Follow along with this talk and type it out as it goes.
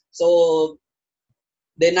So,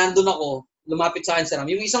 then nandun ako, lumapit sa akin si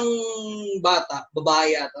Ram. Yung isang bata,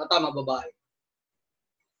 babae babae.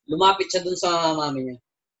 Lumapit siya dun sa mami niya.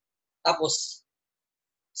 Tapos,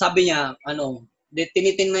 sabi niya,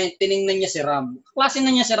 tiningnan niya si Ram. Kaklase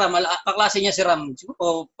niya si Ram.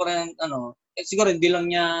 Siguro, siguro hindi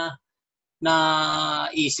lang niya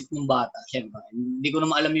naisip ng bata, syempre. Hindi ko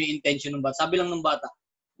naman alam yung intention ng bata. Sabi lang ng bata,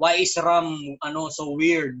 why is Ram, so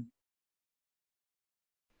weird?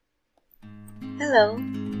 Hello.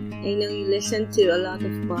 I know you listened to a lot of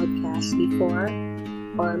podcasts before,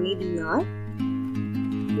 or maybe not.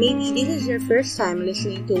 Maybe this is your first time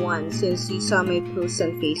listening to one since you saw my post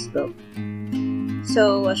on Facebook.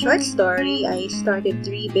 So, a short story, I started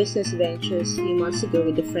 3 business ventures a few months ago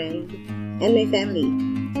with a friend and my family.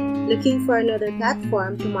 Looking for another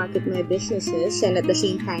platform to market my businesses and at the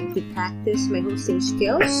same time to practice my hosting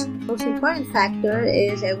skills. Most important factor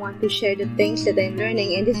is I want to share the things that I'm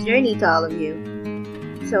learning in this journey to all of you.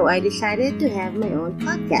 So I decided to have my own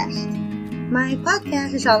podcast. My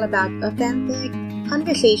podcast is all about authentic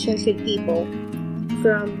conversations with people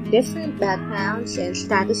from different backgrounds and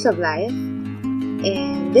status of life.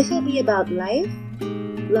 And this will be about life,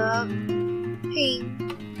 love, pain,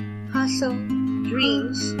 hustle,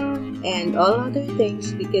 dreams, and all other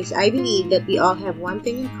things because I believe that we all have one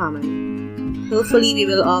thing in common. Hopefully, we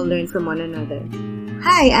will all learn from one another.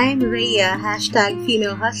 Hi, I'm Rhea,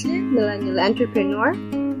 #female hustler, millennial entrepreneur,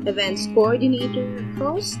 events coordinator,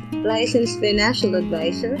 host, licensed financial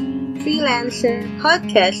advisor, freelancer,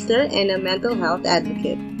 podcaster, and a mental health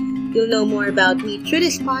advocate. You'll know more about me through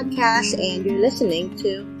this podcast and you're listening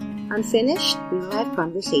to Unfinished Real Life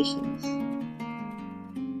Conversations.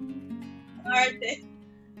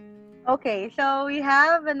 Okay, so we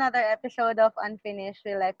have another episode of Unfinished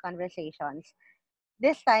Real Life Conversations.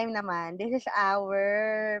 This time naman, this is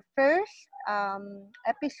our first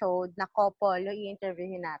episode na couple yung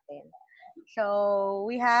i-interviewin natin. So,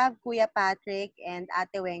 we have Kuya Patrick and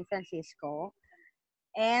Ate Weng Francisco.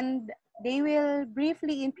 And they will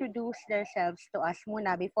briefly introduce themselves to us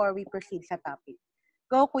muna before we proceed sa topic.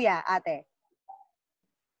 Go, Kuya, Ate.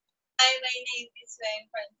 Hi, my name is Weng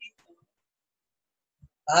Francisco.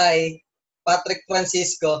 Hi, Patrick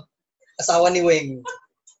Francisco, asawa ni Weng.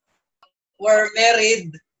 We're married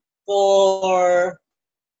for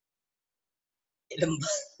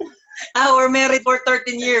we're married for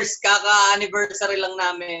 13 years. Kaka-anniversary lang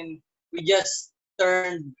namin. We just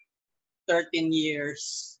turned 13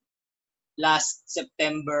 years last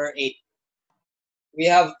September 8. We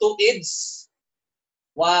have 2 kids.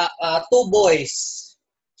 2 boys.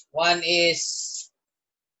 One is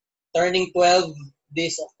turning 12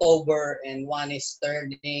 this October and one is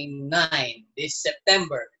turning 9 this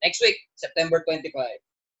September. Next week, September 25.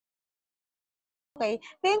 Okay.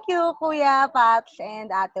 Thank you, Kuya Paps and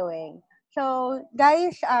Ate Weng. So,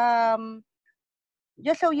 guys,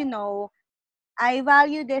 just so you know, I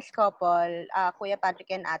value this couple, Kuya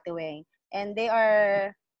Patrick and Ate Weng, and they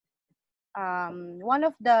are one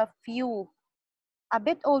of the few a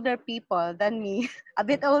bit older people than me. A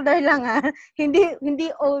bit older lang hindi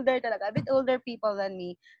older talaga. A bit older people than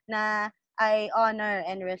me na I honor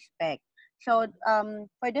and respect. So,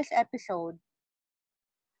 for this episode,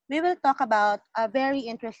 we will talk about a very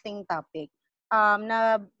interesting topic.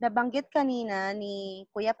 Nabanggit kanina ni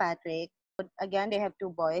Kuya Patrick. Again, they have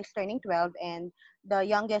 2 boys turning 12 and the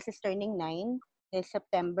youngest is turning 9 this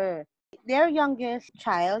September. Their youngest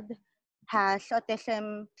child has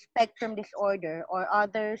autism spectrum disorder or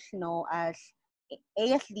others know as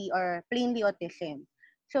ASD or plainly autism.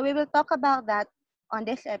 So we will talk about that on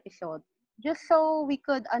this episode just so we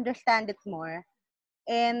could understand it more.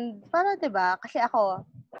 And para 'di ba, kasi ako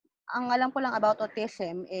ang alam ko lang about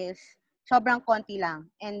autism is sobrang konti lang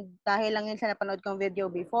and dahil lang yun sa napanood kong video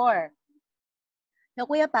before. So,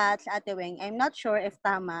 Kuya Pats, Ate Weng, I'm not sure if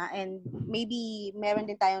tama and maybe meron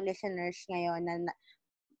din tayong listeners ngayon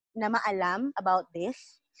na maalam about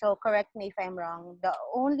this. So, correct me if I'm wrong. The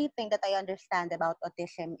only thing that I understand about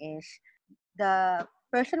autism is the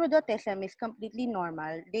person with autism is completely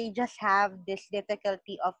normal. They just have this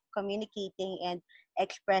difficulty of communicating and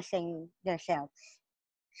expressing themselves.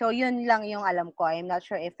 So, yun lang yung alam ko. I'm not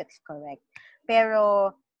sure if it's correct.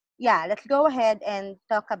 Pero, yeah, let's go ahead and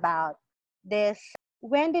talk about this.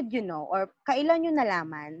 When did you know or kailan nyo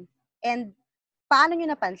nalaman and paano nyo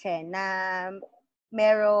napansin na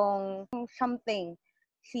merong something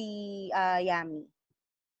si Yami?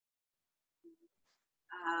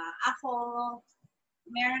 Ako,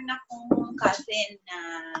 meron akong cousin na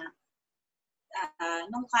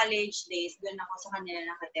nung college days, doon ako sa kanila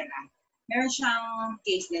nakatira. meron siyang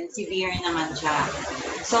case din, severe naman siya.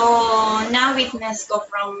 So, na-witness ko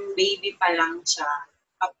from baby pa lang siya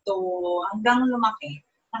up to hanggang lumaki.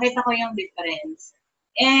 Nakita ko yung difference.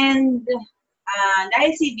 And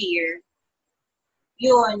dahil severe,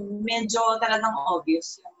 yun, medyo talagang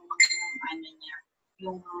obvious yung ano niya,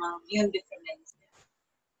 yung difference niya.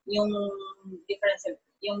 Yung difference,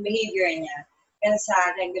 yung behavior niya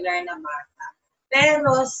sa regular na bata.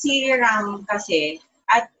 Pero si Ram kasi,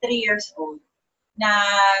 at 3 years old,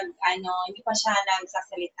 hindi pa siya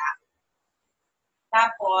nagsasalita.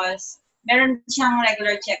 Tapos, meron siyang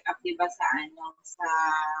regular check-up, di ba, sa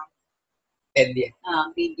Pedya.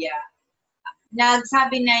 pedia.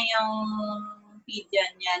 Nagsabi na yung pedia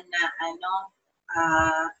niya na,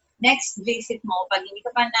 next visit mo, pag hindi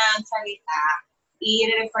ka pa nagsalita,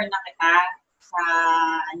 i-refer na kita sa,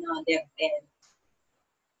 DepEd.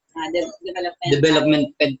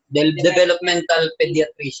 Developmental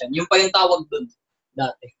pediatrician. Yung pa yung tawag doon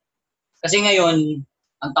dati. Kasi ngayon,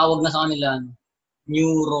 ang tawag na sa kanila,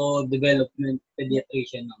 neurodevelopment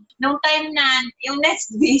pediatrician. Nung time na, yung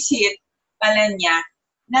next visit pala niya,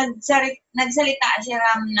 nagsalita si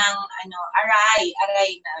Ram ng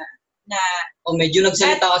aray na medyo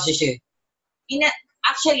nagsalita kasi siya.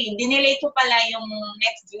 Actually, dinelay ko pala yung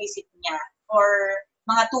next visit niya for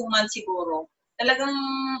mga 2 months siguro. Talagang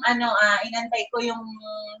inantay ko yung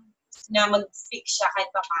na mag-speak siya kahit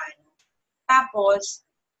pa paano. Tapos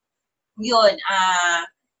yun,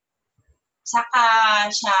 saka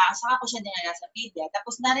ko siya dinala sa pedia.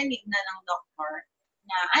 Tapos narinig na ng doktor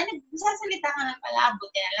na nagsasalita ka na pala,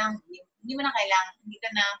 buti na lang, hindi mo na kailangan, hindi ka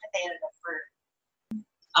na ka-refer.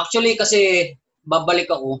 Actually kasi babalik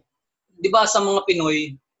ako, 'di ba sa mga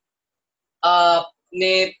Pinoy,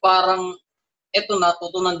 may parang eto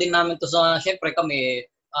natutunan din namin to sa, syempre kami,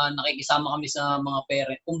 nakikisama kami sa mga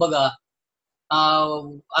parent. Kumbaga,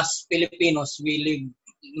 as Filipinos, we live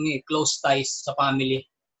close ties sa family.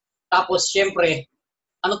 Tapos, syempre,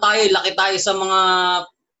 laki tayo sa mga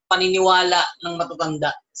paniniwala ng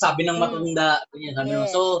matatanda. Sabi ng matatanda, sabi mo.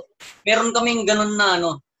 So, meron kaming ganun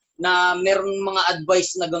na meron mga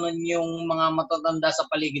advice na ganun yung mga matatanda sa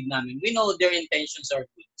paligid namin. We know their intentions are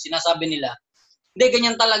good. Sinasabi nila, hindi,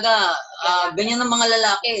 ganyan talaga. Ganyan ang mga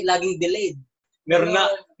lalaki, laging delayed. Meron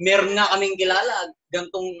nga kaming kilala,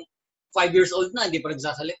 gantong 5 years old na, hindi pa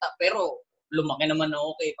nagsasalita. Pero, lumaki naman na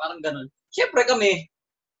okay. Parang ganun. Siyempre kami,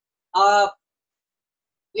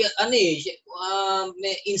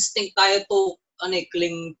 may instinct tayo to,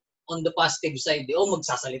 cling on the positive side.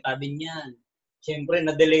 Magsasalita din yan. Siyempre,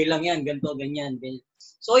 na-delay lang yan, ganito, ganyan.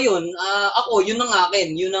 So, yun, yun ang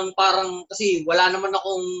akin. Yun ang parang, kasi wala naman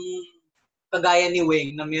akong kagaya ni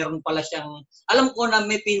Weng na meron pala siyang, alam ko na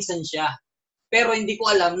may pinsan siya, pero hindi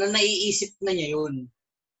ko alam na naiisip na niya yun.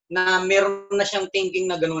 Na meron na siyang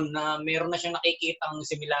thinking na gano'n, na meron na siyang nakikitang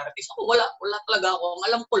similarities. Ako, wala talaga ako. Ang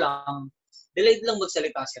alam ko lang, delayed lang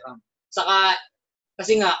magsalita si Ram. Saka,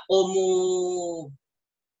 kasi nga,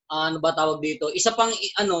 ano ba tawag dito? Isa pang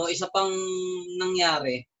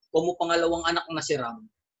nangyari, pangalawang anak na si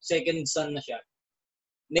Ram. Second son na siya.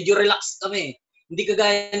 Medyo relaxed kami. Hindi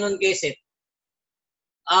kagaya nun kay Seth.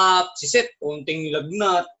 Si Seth, konting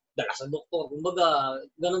lagnat, dala sa doktor. Kumbaga,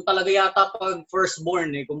 ganun talaga yata pag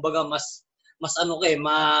firstborn eh. Kumbaga, mas mas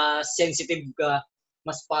sensitive ka,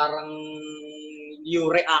 mas parang you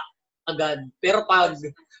react agad. Pero pag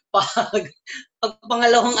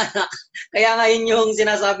pangalawang anak, kaya nga yun yung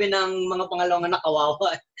sinasabi ng mga pangalawang anak,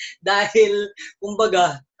 kawawa. Dahil,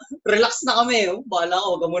 kumbaga, relax na kami. Bahala ko,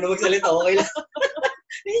 huwag ka muna magsalita, okay lang.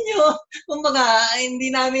 Kumbaga,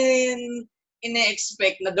 hindi namin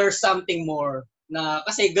ine-expect na there's something more. Na,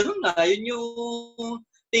 kasi ganun na, yun yung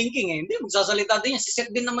thinking eh. Hindi, magsasalita din yan. Si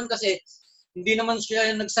Seth din naman kasi, hindi naman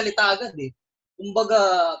siya nagsalita agad eh. Kumbaga,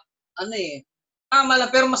 tama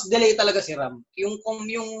lang, pero mas delay talaga si Ram. Yung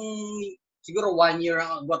siguro 1 year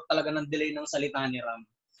ang agwat talaga ng delay ng salita ni Ram.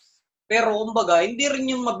 Pero kumbaga, hindi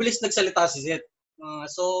rin yung mabilis nagsalita si Seth.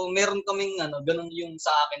 So, meron kaming ganun yung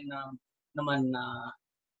sa akin na naman na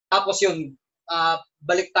tapos yun,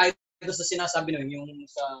 balik tayo sa sinasabi nun, yung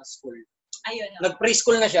sa school. Ayun.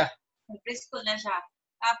 Nag-preschool na siya.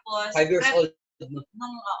 Tapos, 5 years old.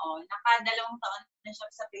 Naka-2 taon na siya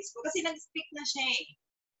sa preschool. Kasi nag-speak na siya eh.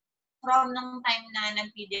 From nung time na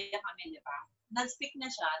nag-pedia kami, di ba? Nag-speak na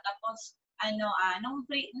siya. Tapos,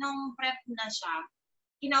 nung prep na siya,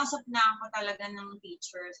 kinausap na ako talaga ng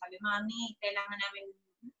teacher. Sabi, Mami, kailangan namin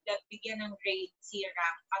bigyan ng grade si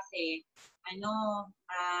Ram kasi,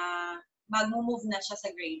 mag-move na siya sa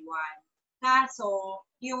grade 1. Kaso,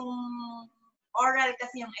 yung oral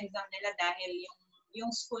kasi yung exam nila dahil yung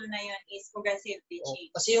school na yun is progressive teaching.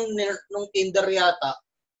 Kasi nung kinder yata,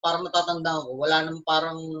 parang natatandaan ko, wala naman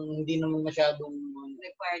parang hindi naman masyadong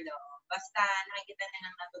required. Basta nakikita na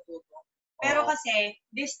ng natututo. Pero kasi,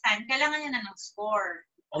 this time, kailangan niya na ng score.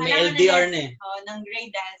 O may LDR na eh. Ng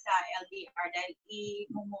grade dahil sa LDR, dahil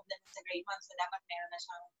i-move na sa grade 1. So, dapat meron na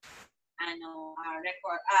siyang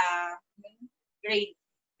record, grade,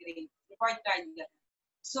 report card.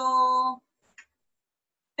 So,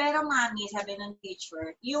 pero mami, sabi ng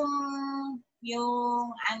teacher, yung ni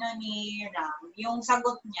Ram, yung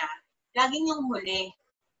sagot niya, laging yung huli.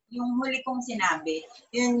 Yung huli kong sinabi,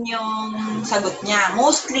 yun yung sagot niya.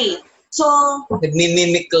 Mostly. So,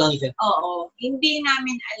 nagmimimic lang siya. Oo. Hindi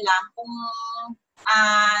namin alam kung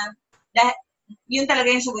yun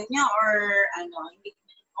talaga yung sagot niya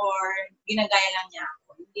or ginagaya lang niya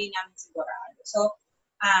ako. Hindi namin sigurado. So,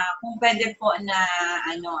 kung pwede po na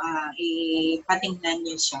ipatingnan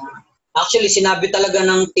niyo siya. Actually, sinabi talaga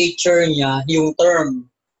ng teacher niya yung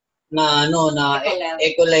term na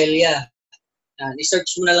echolalia.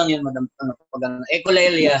 I-search mo na lang yun, madam.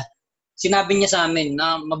 Echolalia. Sinabi niya sa amin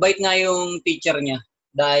na mabait nga yung teacher niya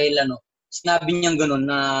dahil sinabi niya gano'n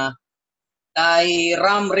na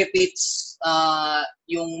Ram repeats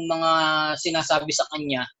yung mga sinasabi sa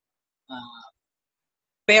kanya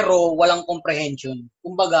pero walang comprehension.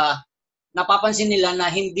 Kumbaga, napapansin nila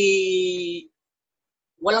na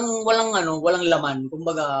walang laman.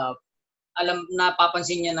 Kumbaga,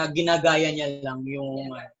 napapansin niya na ginagaya niya lang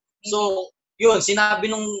yung So, yun,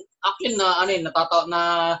 sinabi actually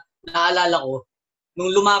naalala ko,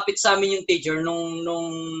 nung lumapit sa amin yung teacher, nung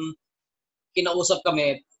kinausap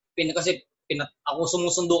kami, ako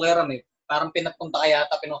sumusundo kay Ram eh. Parang pinapunta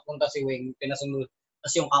si Wing, pinasundo,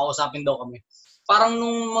 tapos yung kausapin daw kami. Parang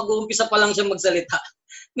nung mag-uumpisa pa lang siya magsalita,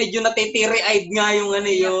 medyo natitiri-eyed nga yung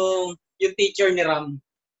teacher ni Ram.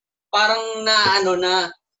 Parang na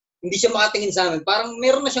hindi siya makatingin sa amin. Parang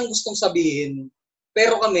meron na siyang gustong sabihin.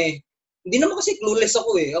 Pero kami, hindi naman kasi clueless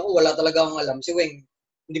ako eh. Ako wala talaga akong alam. Si Weng,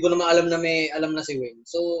 hindi ko naman alam na may alam na si Weng.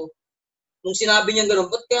 So, nung sinabi niya gano'n,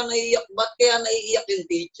 ba't kaya naiiyak yung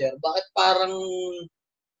teacher? Bakit parang,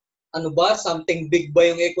 something big ba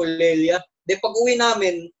yung echolalia? De, pag uwi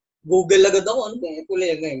namin, Google agad ako, ano ba yung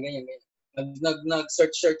echolalia? Ganyan.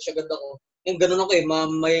 Nag-search agad ako. Yung gano'n ako eh,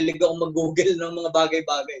 mahilig ako mag-Google ng mga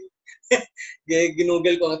bagay-bagay.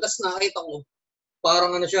 Ginugel ko. Tapos nakita ko,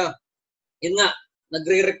 parang siya, yun nga,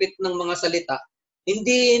 nagre-repeat ng mga salita.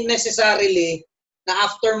 Hindi necessarily na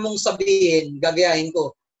after mong sabihin, gagayahin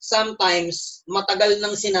ko. Sometimes, matagal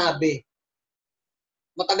nang sinabi.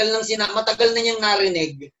 Matagal na niyang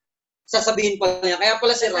narinig. Sasabihin pa niya. Kaya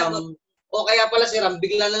pala si Ram,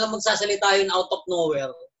 bigla na lang magsasalita yun out of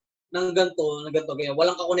nowhere. Ng ganito, ganyan.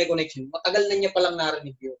 Walang connection. Matagal na niya palang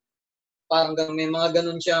narinig yun. Parang may mga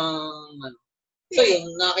ganun siyang, So yun,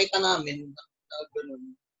 nakita namin,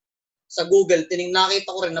 ganun. Sa Google,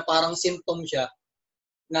 nakita ko rin na parang symptom siya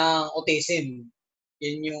ng autism.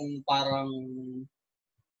 Yun yung parang,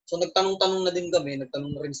 so nagtanong-tanong na din kami,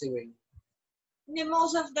 nagtanong na rin si Weng. Hindi,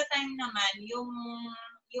 most of the time naman, yung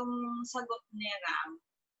sagot ni Ram,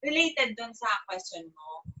 related doon sa question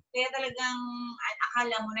mo. Kaya talagang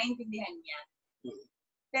akala mo naintindihan niya.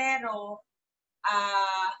 Pero,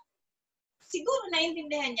 siguro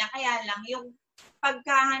naintindihan niya, kaya lang yung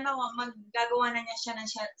maggagawa na niya siya ng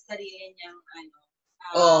sarili niyang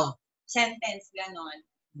sentence, ganon.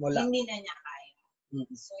 Hindi na niya kaya.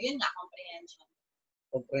 So, yun nga, comprehension.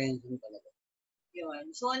 Comprehension talaga. Yun.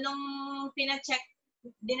 So, nung pina-check,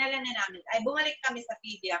 dinala na namin, bumalik kami sa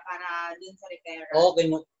PDA para dun sa repairer.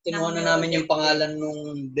 Kinuha na namin yung pangalan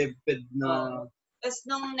nung DepEd na... Tapos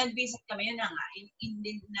nung nag-visit kami, yun na nga,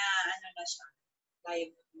 indeed na na siya.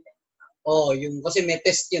 Kasi may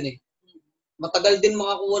test yun eh. Matagal din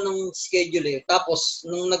makakuha ng schedule eh. Tapos,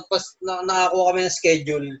 nung nakakuha kami ng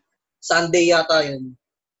schedule, Sunday yata yun.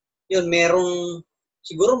 Yun, merong,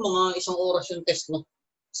 siguro mga 1 oras yung test, no?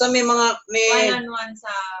 Sa one-on-one sa...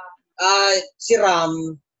 si Ram,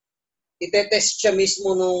 itetest siya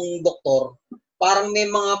mismo nung doktor. Parang may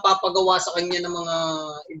mga papagawa sa kanya ng mga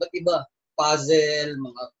iba't iba. Puzzle,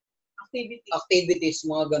 mga activities,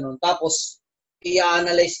 mga ganun. Tapos,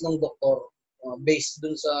 i-analyze ng doktor. Based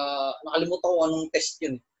dun sa, nakalimutan ko anong test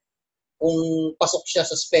yun. Kung pasok siya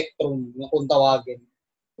sa spectrum, kung tawagin.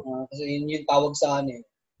 Kasi yun yung tawag sa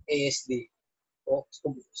ASD.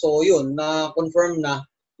 So yun, na-confirm na.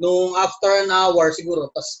 Nung after an hour siguro,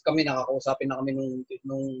 tas nakakausapin na kami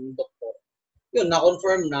nung doktor. Yun,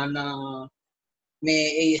 na-confirm na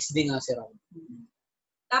may ASD nga si Ram.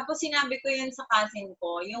 Tapos sinabi ko yun sa cousin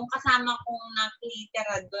ko, yung kasama kong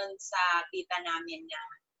nakitira doon sa tita namin na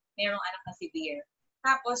merong anak na si Beer.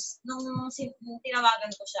 Tapos, nung tinawagan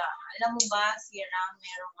ko siya, alam mo ba, si Ram,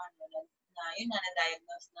 merong na yun na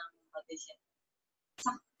na-diagnose ng autism.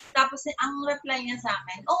 Tapos ang reply niya sa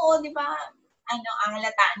akin, oo, di ba, ang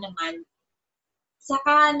halataan naman.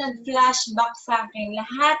 Saka nag-flashback sa akin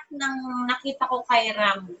lahat ng nakita ko kay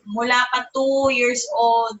Ram mula pa 2 years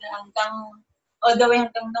old hanggang all the way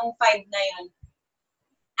hanggang nung 5 na yun.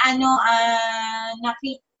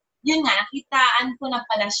 Nakitaan ko na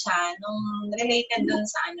pala siya nung related dun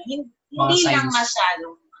sa hindi lang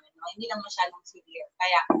masyadong severe.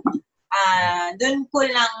 Kaya dun ko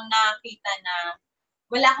lang nakita na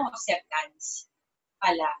wala akong acceptance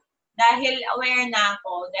pala. Dahil aware na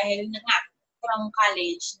ako, dahil nga from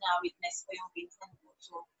college na witness ko yung pinsan ko.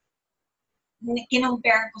 So,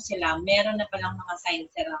 kinumpare ko sila. Meron na palang mga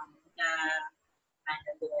signs na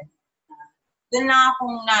doon. Doon lang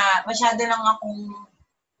masyado lang akong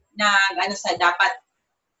dapat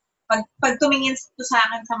pag tumingin to sa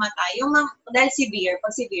akin sa mata, dahil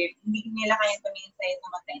pag severe, hindi nila kaya tumingin sa'yo sa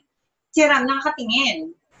mata. Si Ram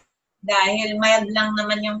nakakatingin. Dahil mild lang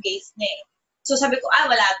naman yung case niya eh. So sabi ko,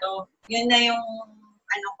 wala to. Yun na yung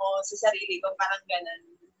ko sa sarili ko, parang ganun.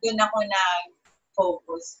 Doon ako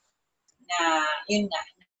na-focus na yun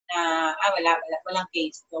walang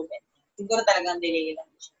case. So, siguro talagang delay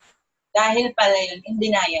lang siya. Dahil pala yun, in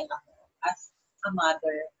denial ako as a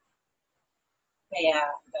mother.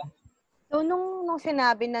 Kaya, so, nung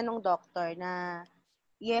sinabi na nung doctor na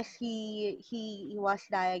yes, he was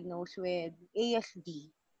diagnosed with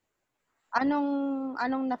ASD, anong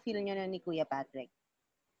na-feel niyo na ni Kuya Patrick?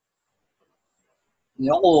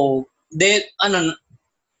 Ako,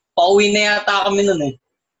 pauwi na yata kami nun eh.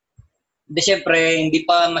 Siyempre, hindi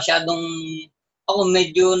pa masyadong, ako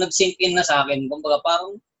medyo nag-sink in na sa akin. Kumbaga,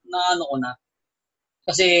 parang ko na.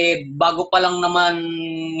 Kasi bago pa lang naman,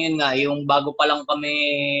 yun nga, yung bago pa lang kami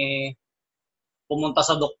pumunta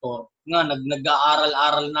sa doktor, nga,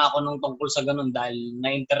 nag-aaral-aral na ako nung tungkol sa ganun dahil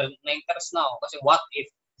na-interest na ako. Kasi what if?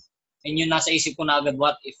 And yun nasa isip ko na agad,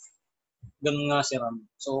 what if? Ganun nga si Ram.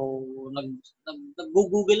 So,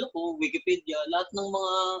 nag-google ako, Wikipedia, lahat ng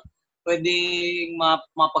mga pwedeng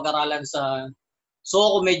mapag-aralan sa... So,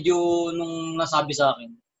 ako medyo nung nasabi sa akin,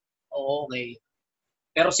 okay.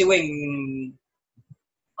 Pero si Weng,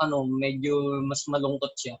 medyo mas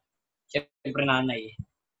malungkot siya. Siyempre nanay.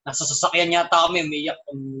 Nasa sasakyan yata kami,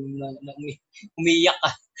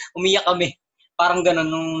 umiyak kami. Parang ganun,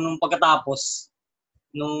 nung pagkatapos,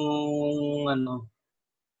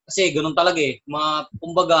 kasi ganun talaga eh.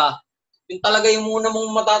 Kumbaga, yun talaga yung muna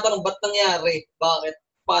mong matatanong, ba't nangyari? Bakit?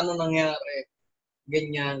 Paano nangyari?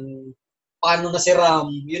 Ganyan. Paano na si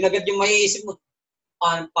Ram? Yun agad yung maiisip mo.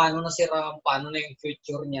 Paano na si Ram? Paano na yung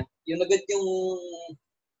future niya? Yun agad yung...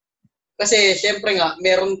 Kasi, syempre nga,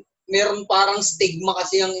 meron parang stigma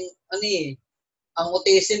kasi ang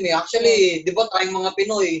autism eh. Actually, di ba tayong mga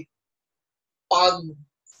Pinoy, pag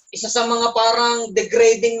isa sa mga parang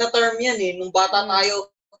degrading na term yan eh, nung bata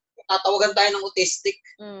tayo, tatawagan tayo ng autistic.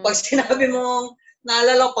 Pag sinabi mo,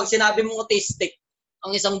 naalala ko, pag sinabi mo autistic,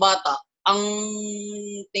 ang isang bata, ang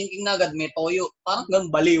thinking na agad, may toyo. Parang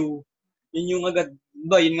ganun, baliw. Yun yung agad,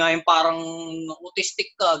 yun nga yung parang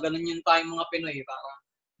autistic ka, ganun yung tayong mga Pinoy.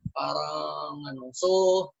 So,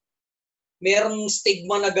 merong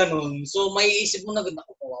stigma na ganun. So, may isip mo na agad,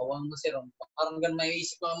 ako, kawawa na si Ram. Parang ganun, may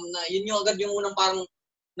isip mo na, yun yung agad yung unang parang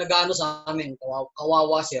nag-ano sa amin,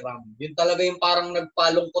 kawawa si Ram. Yun talaga yung parang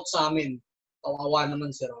nagpalungkot sa amin. Kawawa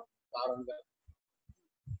naman si Ram. Parang gano'n.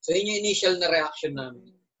 So, yun yung initial na reaction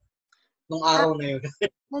namin. Nung araw na yun.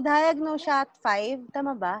 Na-diagnose siya at 5,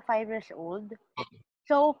 tama ba? 5 years old.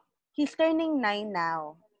 So, he's turning 9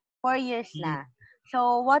 now. 4 years na.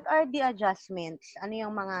 So, what are the adjustments? Ano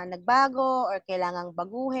yung mga nagbago or kailangang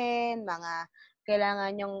baguhin? Mga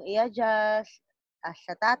kailangan yung i-adjust as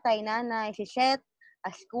sa tatay, nanay, si Seth,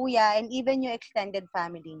 as kuya, and even yung extended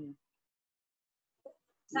family niyo?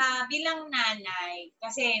 Sa bilang nanay,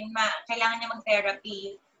 kasi kailangan niya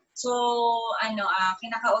mag-therapy. So,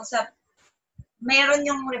 kinakausap, mayroon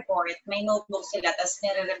yung report, may notebook sila, tapos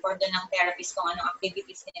nire-report doon ng therapist kung anong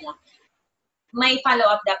activities nila. May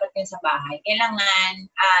follow-up dapat yun sa bahay. Kailangan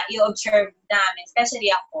i-observe namin, especially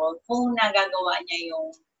ako, kung nagagawa niya yung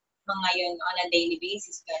mga yun on a daily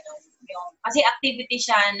basis. Ganun. Kasi activity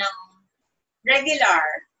siya ng regular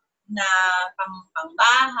na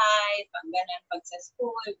pang-bahay, pang-ganon, pag sa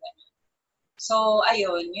school, ganon. So,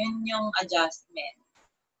 ayun, yun yung adjustment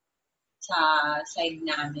sa side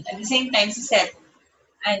namin. At the same time, si Seth,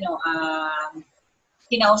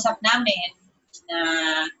 kinausap namin na,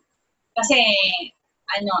 kasi,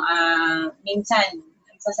 minsan,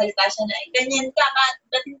 nagsasalita siya na, ganyan ka,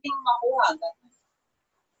 ba't hindi mo makuha? Ganon.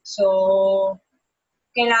 So,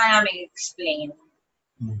 kailangan namin explain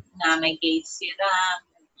na may case sila,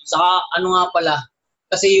 Saka ano nga pala,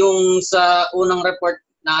 kasi yung sa unang report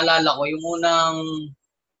naalala ko, yung unang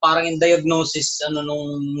parang yung diagnosis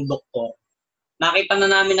nung doktor. Nakita na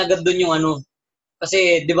namin agad doon yung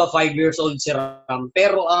kasi 'di ba 5 years old si Ram.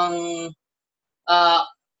 Pero ang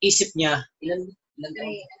isip niya, ilan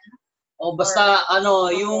taon? O basta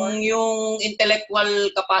yung intellectual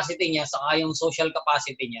capacity niya saka yung social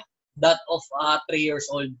capacity niya, that of a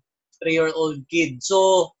 3-year-old kid.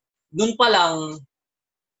 So, doon pa lang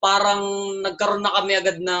parang nagkaroon na kami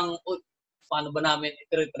agad ng paano ba namin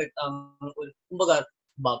i-treat ang kumbaga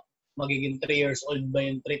magiging 3 years old ba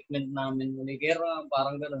yung treatment namin ni Kera,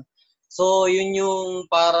 parang gano'n. So, yun yung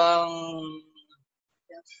parang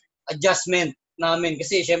adjustment namin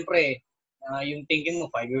kasi syempre yung thinking mo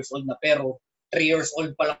 5 years old na pero 3 years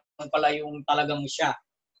old pa lang pala yung talagang siya.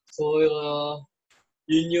 So,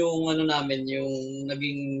 yun yung namin, yung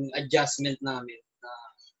naging adjustment namin.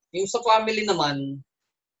 Yung sa family naman,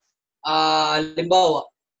 limbawa,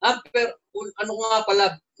 pero ano nga pala,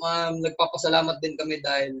 nagpapasalamat din kami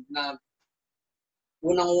dahil na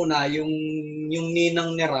unang-una, yung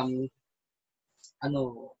ninang ni Ram,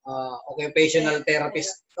 occupational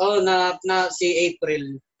therapist. Na si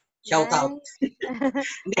April. Shout out.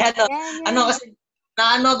 Hindi, kasi,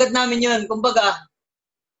 agad namin yun. Kumbaga,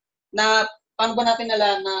 paano ba natin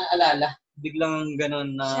naalala? Biglang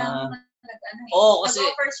ganun na... kasi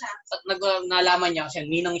nalaman niya kasi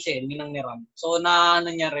ninang ni Ram. So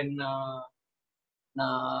niya rin na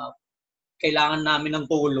kailangan namin ng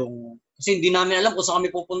tulong. Kasi hindi namin alam kung saan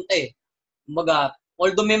kami pupunta eh. Kumbaga,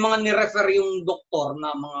 although may mga ni-refer yung doktor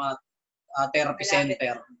na mga therapy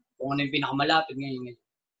center, kung ano yung pinakamalapit ngayon.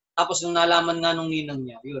 Tapos nung nalaman nga nung ninang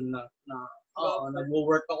niya, yun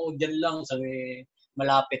nag-work ako dyan lang sa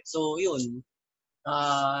malapit. So yun,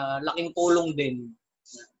 laking tulong din.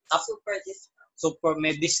 Super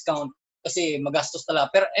may discount kasi magastos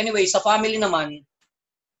talaga. Pero anyway, sa family naman,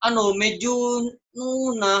 medyo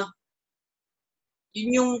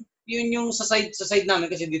yun yung sa side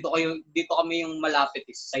namin kasi dito kami yung malapit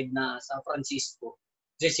sa side na sa Francisco.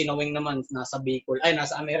 Kasi sinawing naman nasa Bicol. Ay,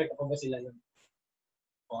 nasa Amerika pa ba sila yun?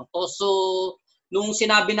 So nung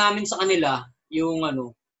sinabi namin sa kanila yung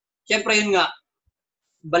syempre yun nga,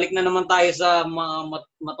 balik na naman tayo sa mga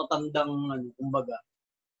matatandang kumbaga.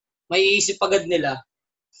 May iisip agad nila,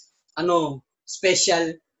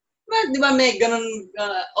 special. Di ba may ganun,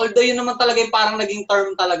 although yun naman talaga yung parang naging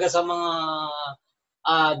term talaga sa mga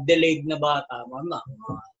delayed na bata.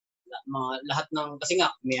 Mga lahat ng, kasi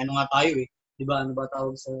nga, may nga tayo eh. Di ba, ano ba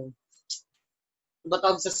tawag sa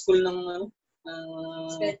school ng,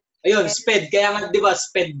 SPED. Ayun, SPED. Kaya nga, di ba,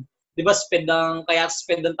 SPED. Di ba, kaya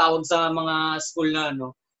SPED ang tawag sa mga school na,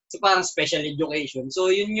 so parang special education. So,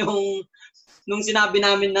 yun yung, nung sinabi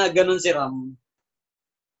namin na ganun si Ram,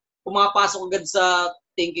 pumapasok agad sa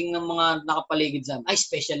thinking ng mga nakapaligid sa ay,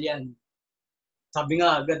 special yan. Sabi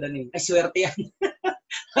nga agad, ay, swerte yan.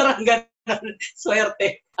 Parang ganun,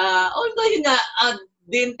 swerte. Although yun nga,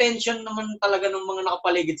 the intention naman talaga ng mga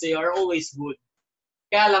nakapaligid sa'yo are always good.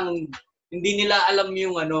 Kaya lang, hindi nila alam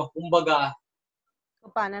yung kumbaga,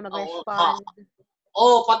 kung paano mag-respond.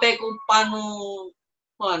 Pati kung paano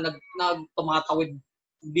tumatawid.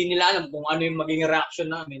 Hindi nila alam kung ano yung maging reaction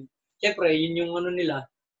namin. Siyempre, yun yung nila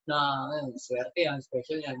na swerte yan,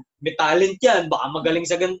 special yan. May talent yan, baka magaling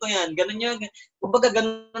sa ganito yan. Ganun yan. Kumbaga,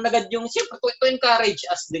 ganun agad yung, siyempre, to encourage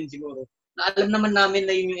us din siguro. Na alam naman namin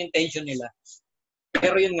na yun yung intention nila.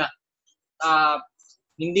 Pero yun nga,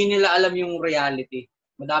 hindi nila alam yung reality.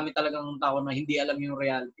 Madami talagang tao na hindi alam yung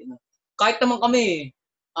reality. Kahit naman kami,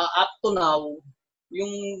 up to now,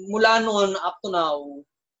 yung mula noon up to now,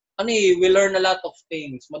 we learn a lot of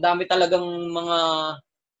things. Madami talagang mga,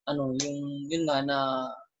 yun nga na,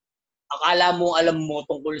 akala mo, alam mo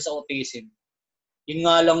tungkol sa autism. Yun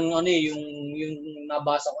nga lang, yung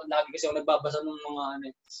nabasa ko, lagi kasi ako nagbabasa ng mga,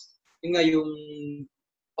 yun nga yung,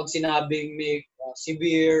 pag sinabing may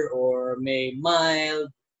severe or may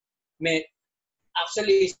mild,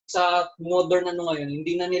 actually, sa modern ngayon,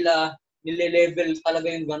 hindi na nila nile-level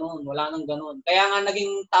talaga yung ganun. Wala nang ganun. Kaya nga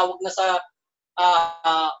naging tawag na sa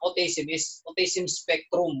autism is autism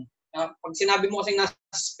spectrum. Pag sinabi mo kasi nasa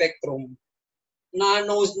spectrum, na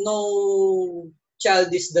no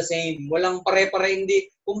child is the same. Walang pare-pare, hindi.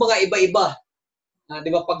 Kumbaga, iba-iba.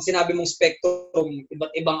 Di ba, pag sinabi mong spectrum,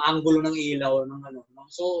 iba't ibang angulo ng ilaw.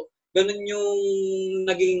 So, ganun yung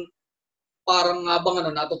naging parang habang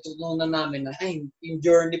natutunan namin na yung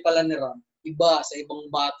journey pala ni Ram, iba sa ibang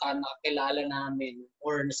bata na kilala namin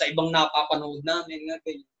or sa ibang napapanood namin,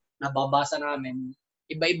 nababasa namin,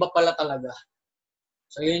 iba-iba pala talaga.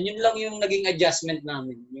 So yun lang yung naging adjustment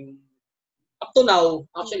namin. Yung Up to now,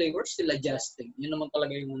 actually, we're still adjusting. Yun naman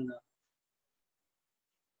talaga yung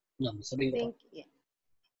sabihin ko. Thank you.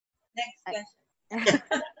 Next question.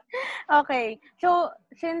 Okay. So,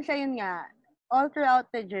 since ayun nga, all throughout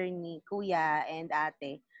the journey, kuya and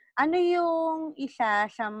ate, ano yung isa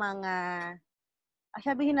sa mga,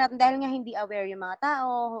 sabihin natin, dahil nga hindi aware yung mga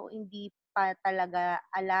tao, hindi pa talaga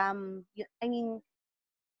alam, I mean,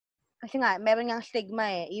 kasi nga, meron nga stigma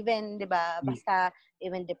eh. Even, di ba, basta,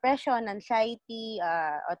 even depression, anxiety,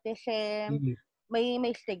 autism,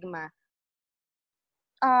 may stigma.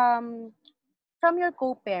 From your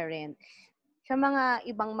co-parents, sa mga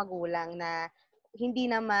ibang magulang na hindi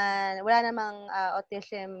naman, wala namang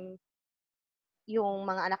autism yung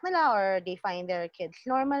mga anak nila or they find their kids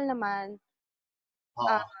normal naman,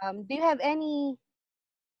 do you have any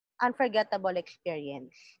unforgettable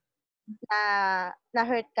experience na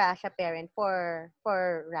hurt ka sa parent for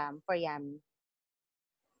Yami?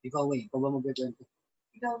 Ikaw ba mag-kwento?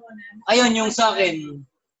 Ikaw muna. Ayun, yung sa akin,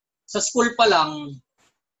 sa school pa lang,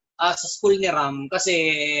 sa school ni Ram, kasi,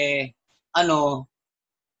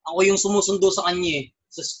 ako yung sumusundo sa kanya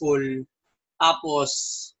sa school. Tapos,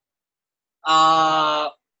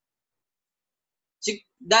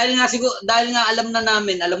 dahil nga alam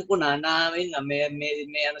ko na yun nga, may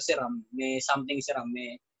si Ram, may something si Ram,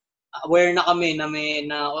 may aware na kami na may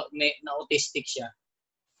autistic siya.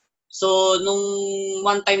 So, nung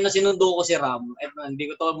one time na sinundo ko si Ram, hindi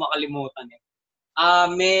ko to makalimutan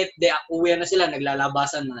uwi na sila,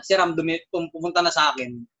 naglalabasan na. Si Ram pumunta na sa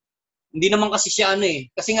akin. Hindi naman kasi siya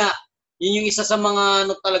kasi nga, yun yung isa sa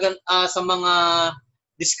mga sa mga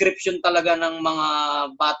description talaga ng mga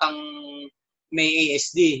batang may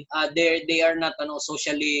ASD. They are not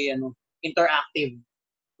socially interactive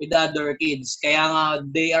with other kids. Kaya nga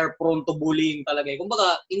they are prone to bullying talaga.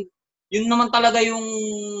 Kumbaga, yun naman talaga yung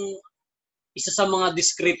isa sa mga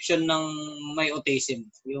description ng may autism.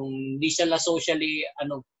 Yung hindi sila socially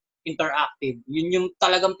interactive. Yun yung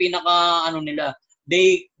talagang pinaka nila.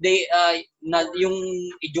 Yung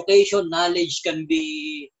education, knowledge can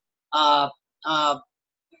be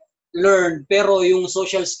learned, pero yung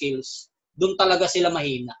social skills, doon talaga sila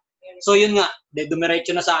mahina. So yun nga,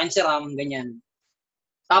 dumiretso na sa akin si Ram, ganyan.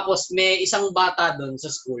 Tapos may isang bata doon sa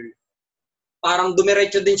school. Parang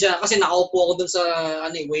dumiretso din siya kasi nakaupo ako doon sa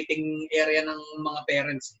waiting area ng mga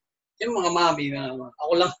parents. Yung mga mami na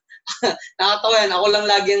ako lang nakatawa yan, ako lang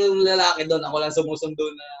lagi ang lalaki doon, ako lang sumusundo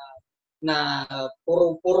na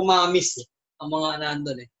puro mamis ang mga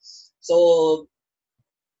nandun So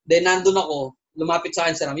then nandun ako, lumapit sa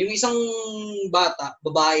akin si Ram. Yung isang bata,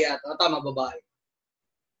 babae babae.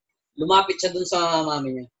 Lumapit siya dun sa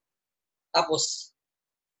mami niya. Tapos,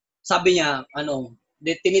 sabi niya,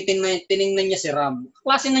 tiningnan niya si Ram.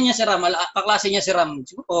 Kaklase niya si Ram.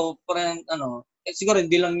 Siguro, siguro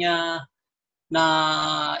hindi lang niya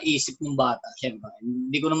naisip ng bata. Siyempre,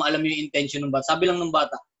 hindi ko naman alam yung intention ng bata. Sabi lang ng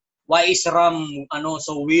bata, why is Ram,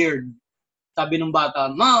 so weird? Sabi ng bata,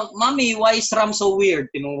 Mami, why is Ram so weird?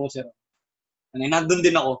 Tinuro si Ram. Nandun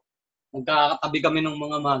din ako. Magkakatabi kami ng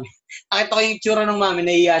mga mami. Nakita ko yung itsura ng mami,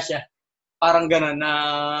 nahiya siya. Parang gano'n na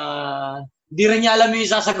di rin niya alam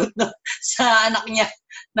yung sasagot sa anak niya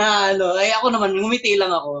na ako naman, ngumiti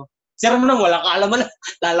lang ako. Si Ram naman, wala ka alam,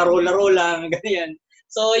 lalaro-laro lang, ganyan.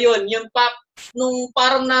 So yun, nung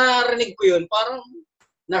parang narinig ko yun, parang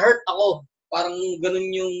na-hurt ako. Parang gano'n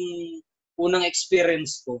yung unang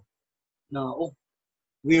experience ko. Na,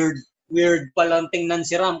 weird palang tingnan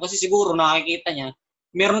si Ram. Kasi siguro nakikita niya.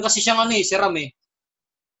 Meron kasi siyang si Ram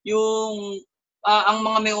yung ang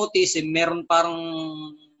mga may autism, meron parang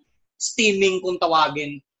steaming kung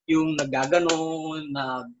tawagin. Yung naggaganon,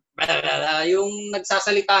 yung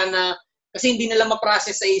nagsasalita na, kasi hindi nila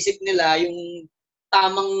ma-process sa isip nila, yung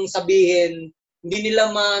tamang sabihin, hindi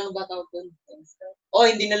nila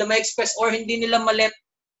hindi nila ma-express or hindi nila ma-let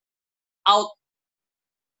out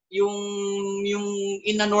yung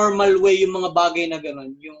in a normal way yung mga bagay na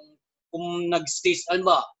gano'n. Yung kung nag-stage,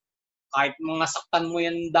 kahit mga saktan mo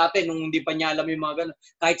yan dati nung hindi pa niya alam yung mga gano'n.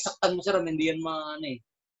 Kahit saktan mo, sir, hindi yan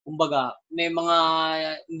kumbaga, may mga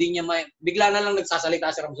hindi niya bigla na lang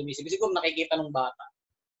nagsasalita si Ram, sumisip. Siguro nakikita ng bata.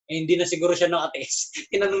 Hindi na siguro siya nakates.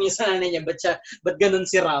 Tinanong niya sa nanay niya, ba't gano'n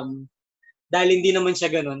si Ram? Dahil hindi naman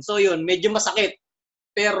siya gano'n. So yun, medyo masakit.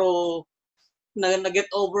 Pero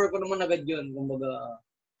na-get over ko naman agad yun. Kumbaga,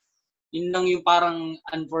 yun lang yung parang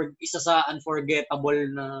isa sa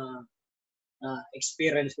unforgettable na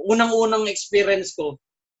experience ko. Unang-unang experience ko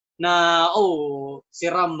na si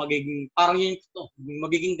Ram magiging parang yun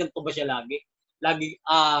magiging ganito ba siya lagi? Lagi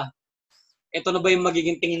ito na ba yung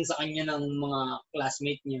magiging tingin sa kanya ng mga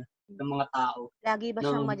classmate niya, ng mga tao? Lagi ba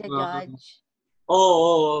siyang ma-judge?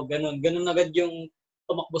 Oo, ganun. Ganun agad yung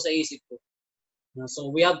tumakbo sa isip ko.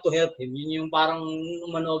 So, we have to help him. Yun yung parang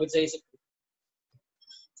umano agad sa isip ko.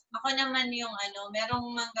 Ako naman yung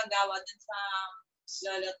merong manggagawa dun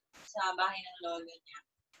sa bahay ng lolo niya.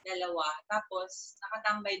 2. Tapos,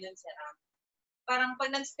 nakatambay dun sa Ram. Parang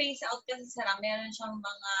pag nag-space out kasi sa Ram, meron siyang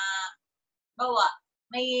mga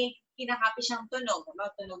may kinakapi siyang tunog.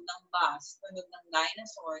 Tunog ng bus, tunog ng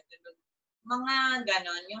dinosaur, tunog, mga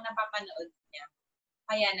ganon, yung napapanood niya.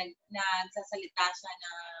 Kaya nagsasalita siya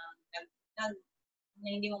na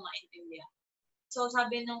hindi mo maintindihan. So,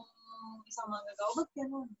 sabi nung isang manggagawa, ba't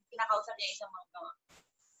gano'n? Kinakausap niya isang manggagawa.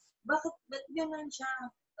 Ba't gano'n siya?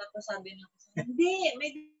 Tapos sabi nung isa, hindi, may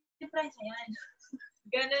difference yan.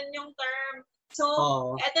 Ganon yung term. So,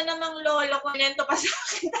 eto namang lolo ko, nento pa sa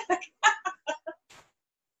akin talaga.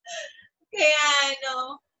 Kaya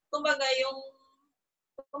kumbaga,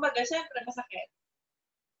 syempre masakit.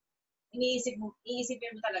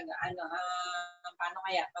 Iisipin mo talaga, paano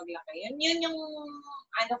kaya paglaki. Yun yung,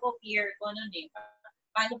 fear ko nun eh.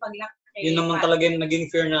 Paano paglaki. Yun naman talaga yung naging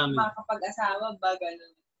fear namin. Makakapag-asawa ba,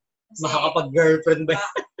 gano'n. Makakapag-girlfriend ba?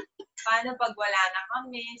 Paano pag wala na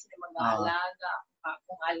kami, sila mag-aalaga,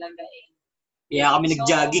 kung alagain. Kaya kami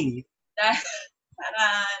nag-jogging eh.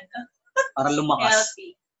 Para lumakas.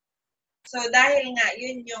 Healthy. So, dahil nga,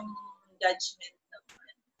 yun yung judgment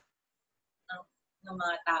naman ng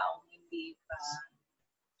mga taong hindi pa.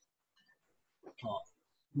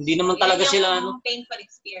 Hindi naman talaga sila painful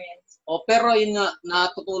experience. Pero yun nga,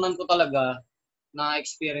 natutunan ko talaga,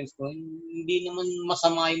 na-experience ko, hindi naman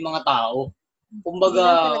masama yung mga tao. Kumbaga,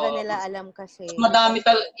 hindi lang talaga nila alam kasi. Madami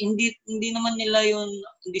hindi naman nila yun,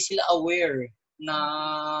 hindi sila aware na,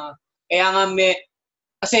 kaya nga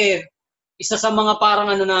kasi, isa sa mga parang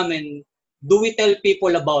namin, do we tell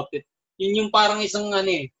people about it? Yun yung parang isang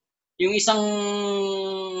yung isang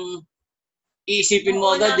iisipin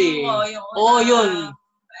mo agad eh. Yun.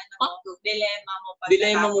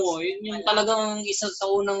 Dilema mo. Yun yung talagang isa sa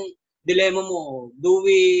unang dilema mo. Do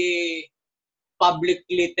we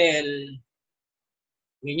publicly tell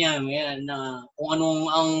ganyan na kung anong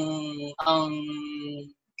ang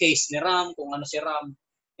case ni Ram, kung ano si Ram,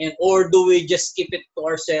 or do we just keep it to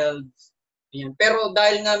ourselves? Yan. Pero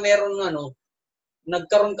dahil nga meron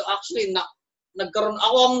nagkaroon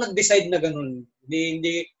ako ang nag-decide na ganun.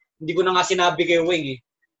 Hindi ko na nga sinabi kay Wing eh.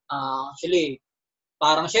 Actually,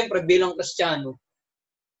 parang syempre bilang Kristiyano,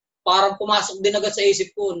 parang pumasok din agad sa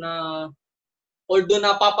isip ko na although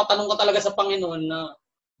napapatanong ka talaga sa Panginoon na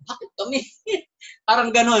bakit kami?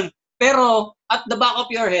 Parang ganun. Pero at the back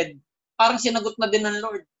of your head, parang sinagot na din ng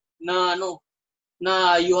Lord na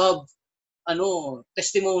na you have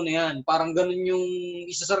testimony yan. Parang ganun yung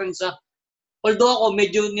isa sa rin sa, although ako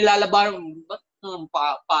medyo nilalaban,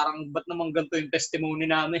 parang ba't naman ganito yung testimony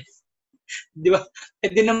namin? Di ba?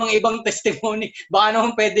 Pwede namang ibang testimony. Baka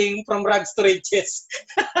naman pwedeng from rags to riches.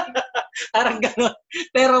 Parang ganun.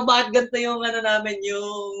 Pero bakit ganito yung namin,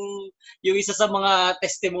 yung isa sa mga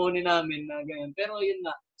testimony namin na ganyan. Pero yun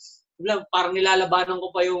nga, parang nilalabanan ko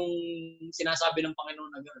pa yung sinasabi ng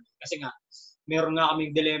Panginoon na gano'n. Kasi nga, meron nga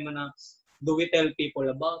kaming dilema na, do we tell people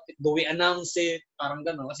about it? Do we announce it? Parang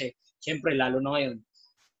gano'n. Kasi, syempre, lalo na ngayon,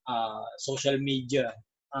 social media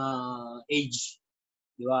age.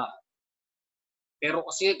 Di ba? Pero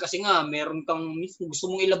kasi nga, meron kang gusto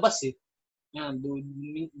mong ilabas eh. Yan,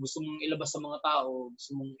 gusto mong ilabas sa mga tao.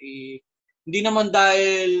 Gusto mong hindi naman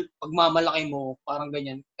dahil pagmamalaki mo, parang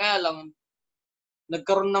ganyan. Kaya lang,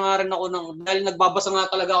 nagkaroon na nga rin ako dahil nagbabasa nga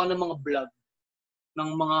talaga ako ng mga vlog,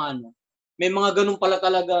 ng mga may mga ganun pala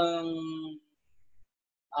talagang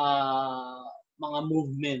mga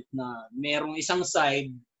movement na merong isang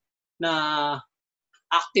side na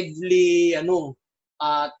actively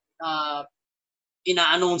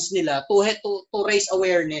ina-announce nila to raise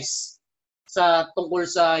awareness sa tungkol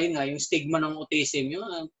sa yung stigma ng autism,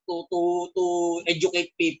 to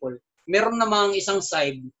educate people. Meron namang isang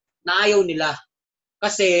side na ayaw nila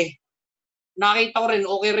kasi nakita ko rin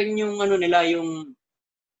okay rin yung nila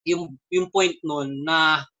yung point nun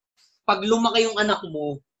na pag lumaki yung anak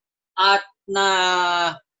mo at na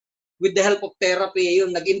with the help of therapy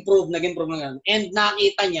nag-improve na yan. And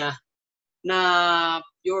nakita niya na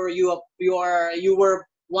you were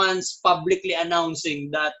once publicly announcing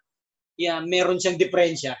that meron siyang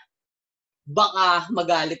diferensya. Baka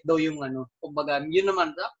magalit daw yung kumbaga yun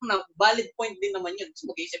naman valid point din naman yun. So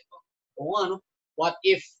mag-isip ko, what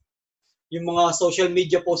if yung mga social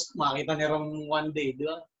media post makita ni Ram one day, di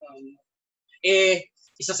ba?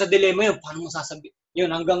 Isa sa dilema yun, paano mo sasabihin?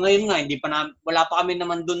 Yun, hanggang ngayon nga, wala pa kami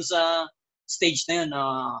naman dun sa stage na yun na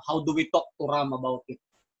how do we talk to Ram about it?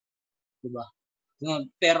 Di ba? No,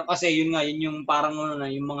 pero kasi yun nga, yun yung parang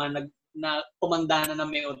yung mga na kumanda na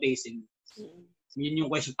may autism. Yun yung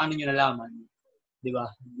question, paano nyo nalaman? Di ba?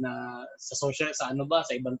 Na sa social, sa ano ba,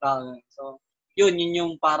 sa ibang tao. So, yun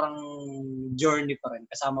yung parang journey pa rin.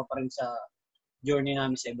 Kasama pa rin sa journey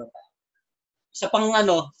namin sa ibang tao. Isa pang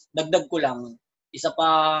dagdag ko lang. Isa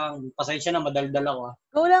pang, pasensya na, madaldal ako.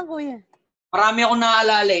 Go lang, kuya. Marami akong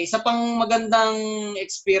naaalala eh. Isa pang magandang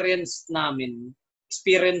experience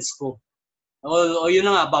ko. O yun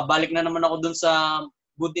na nga, babalik na naman ako dun sa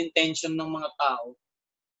good intention ng mga tao.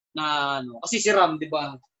 Na kasi si Ram, di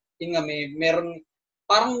ba? Yun nga, meron,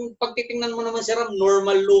 parang pagtitingnan mo naman si Ram,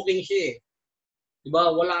 normal looking siya eh. Di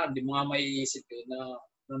ba? Wala, di mo nga maiisip eh, na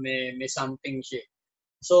may something siya.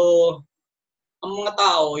 So, ang mga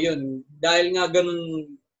tao, yun, dahil nga ganun,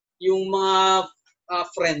 yung mga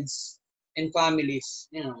friends and families,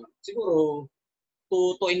 siguro,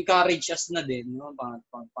 to encourage us na din, no?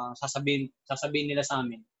 Sasabihin nila sa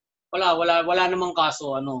amin. Wala namang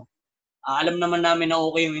kaso, alam naman namin na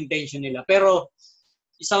okay yung intention nila. Pero,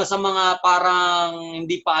 isa sa mga parang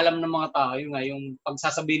hindi pa alam ng mga tao, yun nga, yung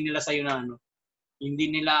pagsasabihin nila sa'yo na hindi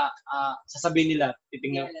nila, sasabihin nila,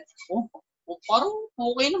 titingnan, parang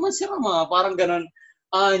okay naman si Rama, parang ganun.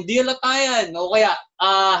 Hindi halata yan. O kaya,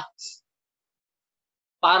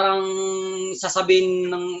 parang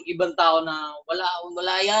sasabihin ng ibang tao na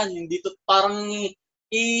wala yan. Hindi to, parang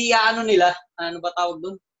nila, ano ba tawag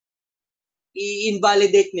doon?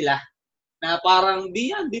 I-invalidate nila. Na parang,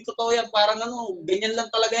 di totoo yan. Parang ganyan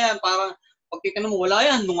lang talaga yan. Parang, pag titignan mo, wala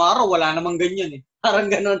yan. Nung araw, wala namang ganyan eh.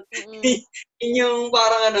 Parang ganon. Yun yung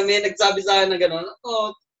parang may nagsabi sa akin na ganon.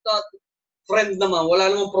 Friend naman,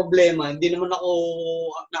 wala namang problema. Hindi naman ako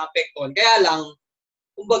naapektuhan. Kaya lang,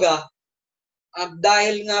 kumbaga,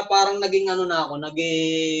 dahil nga parang naging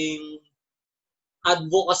naging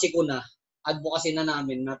advocacy na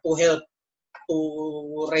namin na to help to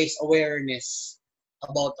raise awareness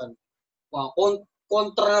about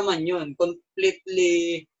kontra naman yun.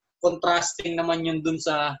 Completely contrasting naman yun dun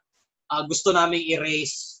sa gusto naming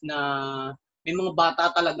i-raise na may mga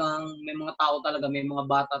tao talaga, may mga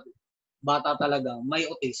bata talaga may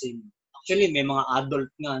autism. Actually, may mga adult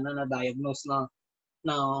nga na na-diagnose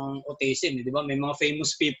ng autism, di ba? May mga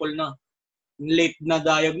famous people na late na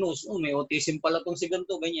diagnose. May autism pala tong si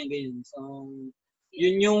ganito, ganyan. So,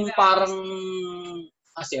 yun yung parang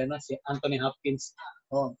si Anthony Hopkins.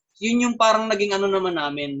 Yun yung parang naging naman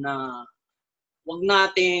namin na wag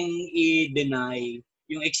nating i-deny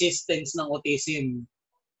yung existence ng autism.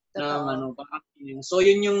 So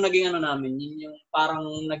yun yung naging namin, yun yung parang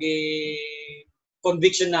naging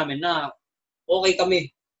conviction namin na okay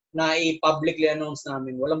kami na i-publicly announce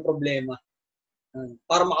namin, walang problema.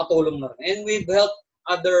 Para makatulong na rin. And we've helped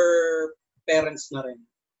other parents na rin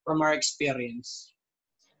from our experience.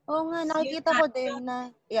 Oo nga, nakikita ko din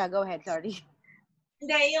na, yeah, go ahead, sorry.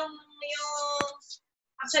 Hindi, yung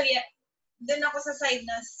actually, doon ako sa side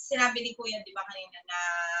na sinabi ni Kuya, di ba kanina, na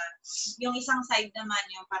yung isang side naman,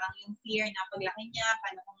 yung parang yung fear na paglaki niya,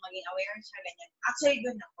 paano kung maging aware siya, ganyan. Actually,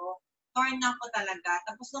 doon ako. Torn ako talaga.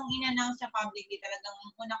 Tapos nung in-announce siya publicly, talagang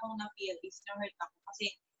una kong na-feel is na-hurt ako. Kasi,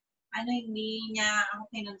 hindi niya ako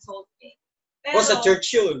kinonsult eh. Pero, sa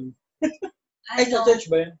church yun. Ay, sa church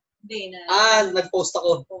ba yun? Hindi na. Nag-post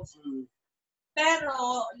ako. Pero,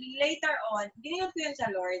 later on, diniyot ko yun sa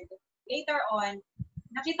Lord. Later on,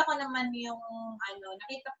 nakita ko naman yung,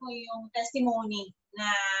 nakita ko yung testimony na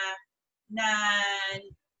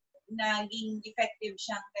naging effective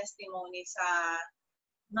siyang testimony sa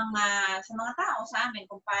mga tao sa amin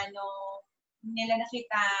kung paano nila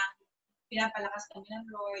nakita pinapalakas kami ng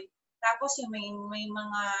Lord. Tapos yung may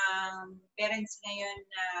mga parents ngayon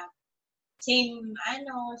na same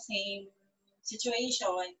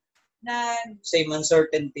situation na same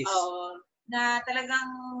uncertainties. Na talagang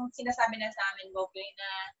sinasabi na sa amin, Boboy, na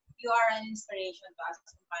you are an inspiration to us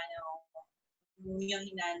kung paano yung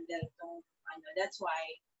hinandle tong That's why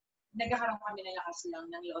nagkakaroon kami ng lakas lang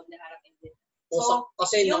ng loob na harapin din. So,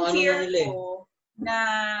 kasi yung fear nila ko na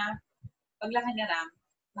paglaki na Ram,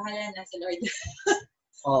 bahala na si Lord.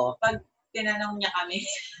 Pag tinanong niya kami,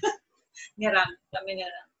 ni Ram, kami ni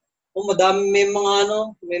Ram.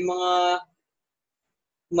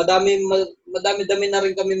 Madami na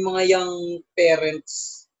rin kami mga young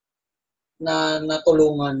parents na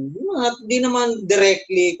natulungan. Hindi naman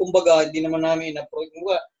directly, kumbaga, hindi naman namin in-approach.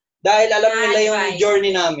 Dahil alam nila yung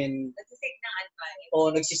journey namin. Nagsisik ng advice.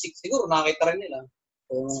 Nagsisik. Siguro, nakita rin nila.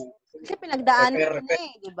 Kasi pinagdaanan na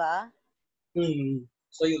di ba?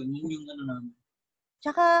 So, yun yung namin.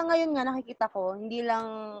 Tsaka ngayon nga, nakikita ko, hindi lang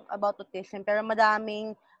about autism, pero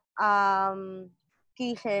madaming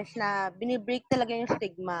cases na binibreak talaga yung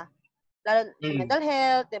stigma lalo sa mental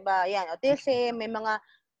health, 'di ba? Yan, autism, may mga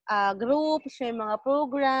groups, may mga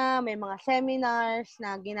program, may mga seminars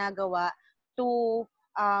na ginagawa to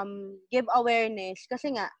give awareness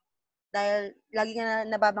kasi nga dahil lagi nga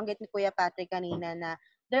nababanggit ni Kuya Patrick kanina na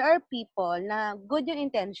there are people na good yung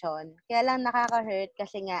intention, kaya lang nakaka-hurt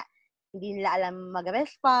kasi nga hindi nila alam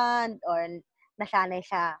mag-respond or nasanay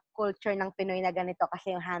sa culture ng Pinoy na ganito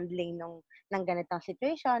kasi yung handling ng ganitong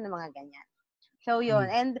situation, ng mga ganyan. So,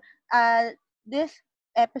 yun. And this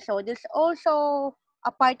episode is also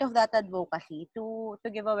a part of that advocacy to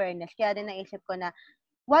give awareness. Kaya din naisip ko na,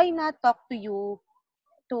 why not talk to you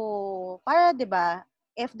para, di ba,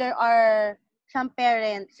 if there are some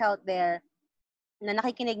parents out there na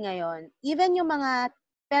nakikinig ngayon, even yung mga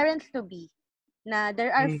parents-to-be, na there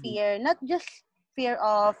are fear, not just fear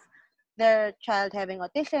of their child having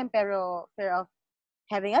autism, pero fear of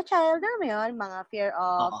having a child, alam mo yun, mga fear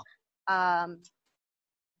of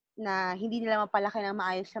na hindi nila mapalaki ng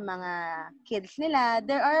maayos sa mga kids nila,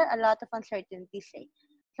 there are a lot of uncertainties eh.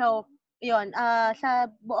 So, yun, sa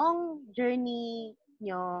buong journey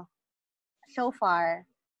nyo so far,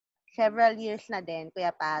 several years na din, Kuya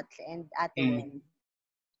Pats and Ate Wen,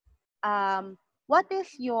 what is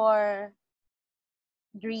your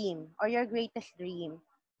dream or your greatest dream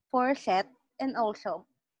for Seth and also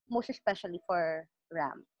most especially for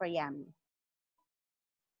Yami?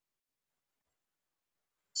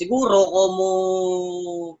 Siguro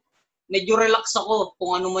medyo relax ako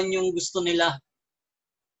kung ano man yung gusto nila.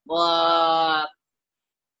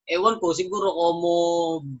 Ewan ko, siguro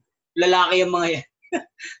lalaki yung mga yan.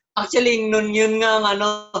 Actually, yun nga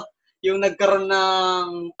yung nagkaroon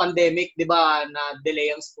ng pandemic, di ba, na delay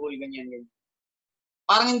ang school, ganyan.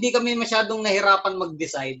 Parang hindi kami masyadong nahirapan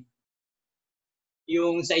mag-decide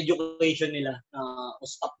yung sa education nila. O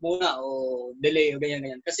stop muna, o delay, o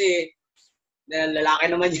ganyan. Kasi, lalaki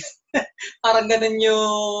naman yun. Parang ganun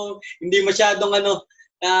yung, hindi masyadong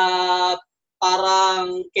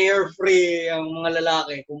parang carefree ang mga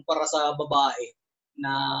lalaki kumpara sa babae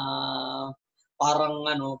na parang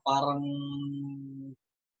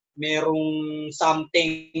merong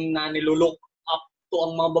something na nilulook up to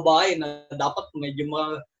ang mga babae na dapat medyo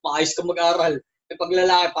maayos ka mag-aral. Pag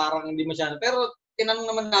lalaki parang hindi masyado. Pero tinanong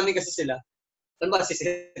naman namin kasi sila, ano ba si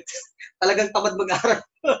Seth? Talagang tamad mag-aral.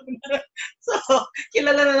 So,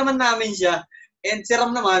 kilala na naman namin siya. And si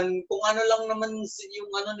Ram naman, kung ano lang naman yung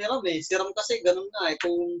ni Ram eh. Si Ram kasi ganun na eh.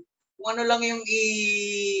 Kung ano lang yung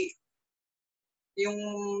yung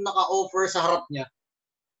naka-offer sa harap niya,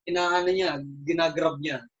 ginagrab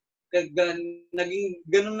niya. Naging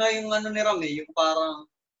ganun na yung ni Ram eh. Yung parang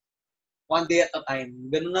one day at a time.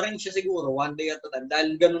 Ganun na rin siya siguro, one day at a time.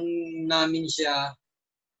 Dahil ganun namin siya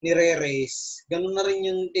nire-raise. Ganun na rin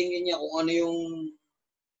yung tingin niya kung ano yung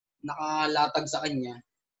nakalatag sa kanya.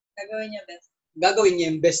 Gagawin niya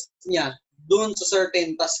yung best niya doon sa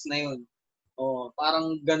certain task na yun.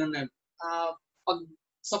 Parang ganun na. Pag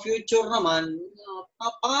sa future naman,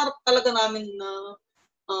 pangarap talaga namin na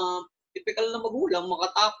typical na magulang,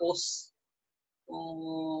 makatapos,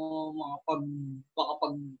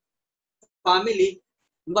 makapag family.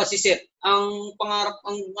 Diba si Seth, ang pangarap,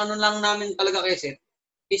 ang lang namin talaga kay Seth,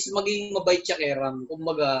 is maging mabait siya kay Ram.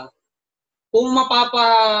 Kumbaga, kung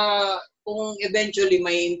eventually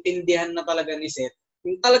may intindihan na talaga ni Seth,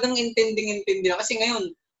 yung talagang intindihan. Kasi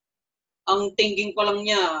ngayon, ang thinking pa lang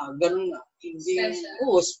niya, ganun na.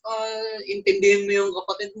 Intindihin mo yung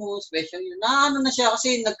kapatid mo, special yun. Na siya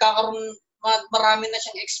kasi nagkakaroon, marami na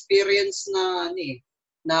siyang experience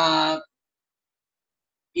na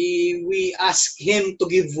we ask him to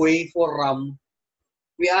give way for Ram.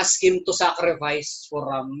 We ask him to sacrifice for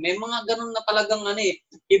Ram. May mga ganun na talagang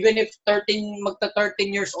even if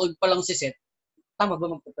magta-13 years old pa lang si Seth. Tama ba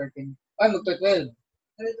magta-13? Ay, magta-12.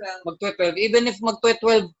 Magta-12. Even if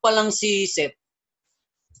magta-12 pa lang si Seth,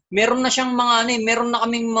 meron na siyang meron na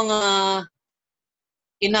kaming mga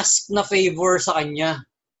inask na favor sa kanya.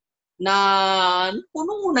 Na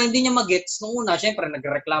nung una, hindi niya magets. Nung una, syempre,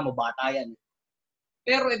 nagreklamo, bata yan.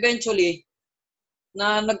 Pero eventually,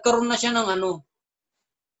 nagkaroon na siya ng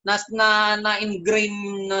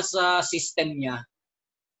na-ingrain na sa system niya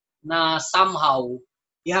na somehow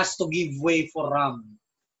he has to give way for Ram.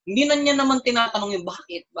 Hindi na niya naman tinatanong yung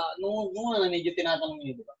bakit ba? Nung na medyo tinatanong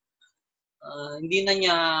niya, di ba? Hindi na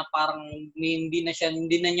niya parang hindi na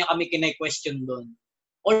niya kami kinay-question doon.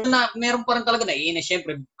 Or meron pa rin talaga naiinis,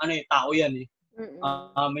 syempre, tao yan eh.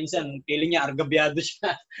 Minsan feeling niya argabyado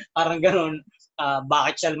siya. Parang ganoon.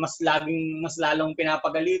 Bakit siya mas lalong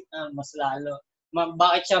pinapagalit,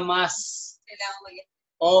 bakit siya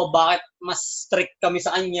bakit mas strict kami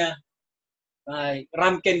sa kanya?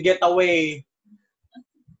 Ram can get away.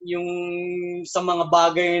 yung sa mga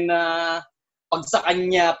bagay na pag sa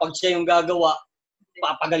kanya, pag siya yung gagawa,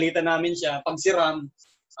 papagalitan namin siya. Pag si Ram,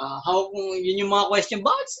 yun yung mga question,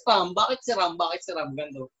 bakit si Ram? Bakit si Ram? Bakit si Ram?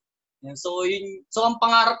 Ganito. Yan. So ang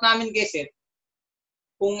pangarap namin kay Seth,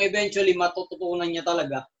 kung eventually matututunan niya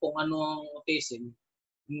talaga kung ano ang autism,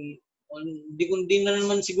 hindi na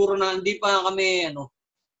naman siguro na hindi pa kami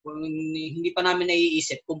hindi pa namin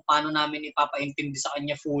naiisip kung paano namin ipapaintindi sa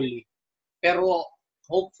kanya fully. Pero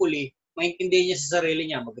hopefully maintindihan niya sa sarili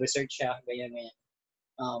niya, mag-research siya, ganyan.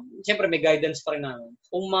 Siyempre may guidance pa rin namin.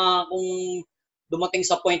 Kung dumating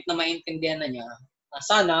sa point na maintindihan na niya,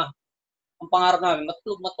 sana ang pangarap namin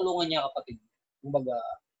matulungan niya kapatid. Kumbaga,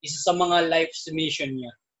 isa sa mga life's mission niya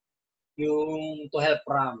yung to help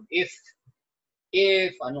Ram if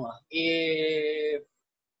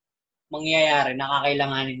mangyayari,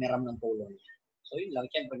 nakakailanganin ni Ram ng tulong niya. So yun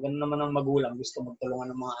lang, siyempre, ganun naman ang magulang, gusto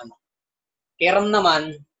magtulungan ng mga anak. Kaya Ram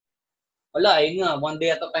naman, wala, yun nga, one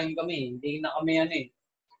day at a time kami, hindi na kami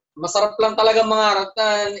Masarap lang talaga mangarap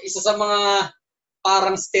na isa sa mga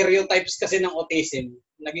parang stereotypes kasi ng autism.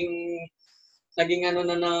 Naging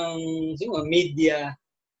ng siguro, media,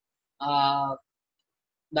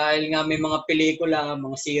 dahil nga may mga pelikula,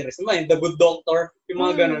 mga series, The Good Doctor, yung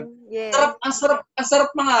mga ganun. Yeah. Ang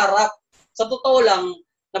sarap mangarap. Sa totoo lang,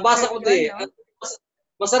 nabasa ko din.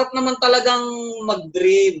 Masarap naman talagang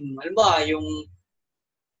mag-dream. Alam ba, yung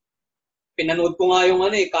pinanood ko nga yung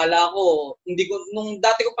kala ko, nung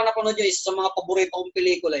dati ko pa napanood yun, isa sa mga paborito kong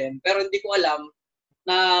pelikula yan, pero hindi ko alam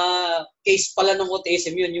na case pala ng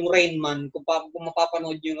autism yun, yung Rain Man, kung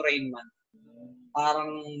mapapanood yung Rain Man.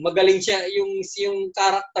 Parang magaling siya, yung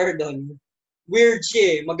character doon, weird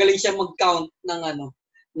siya magaling siya mag-count ng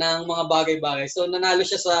mga bagay-bagay. So nanalo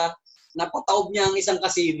siya napataob niya ang isang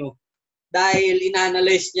casino dahil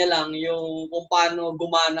inanalyze niya lang yung kung paano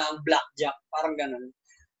gumana ang blackjack, parang ganun.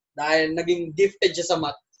 Dahil naging gifted siya sa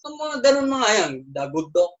math. So mga ganun mga yan, The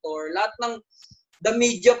Good Doctor, lahat ng the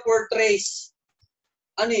media portrays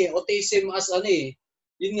autism as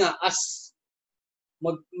yun nga, as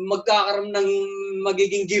magkakaroon ng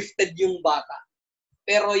magiging gifted yung bata.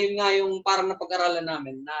 Pero yun nga yung parang napag-aralan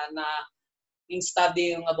namin na in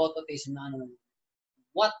studying about autism na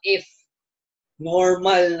what if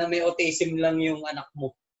normal na may autism lang yung anak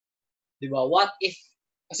mo? 'Di ba? What if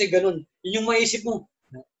kasi ganun, yun yung maisip mo.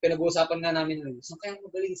 Pinag-uusapan nga namin so kaya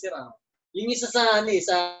magaling si Ram. Yung isa sa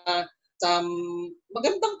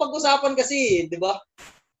magandang pag-usapan kasi, 'di ba?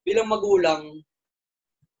 Bilang magulang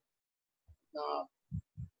na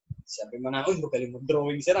sabi mo na, magaling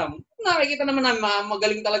mag-drawing si Ram. Nakikita naman namin,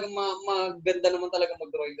 magaling talaga, maganda naman talaga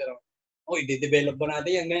mag-drawing si Ram. I-develop ba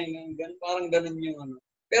natin yan, ganyan. Parang ganun yung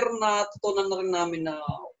Pero natutunan na rin namin na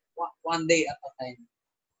one day at a time.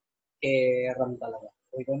 Kay Ram talaga.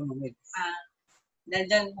 Ikaw naman yun.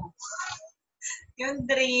 Nandyan mo. Yung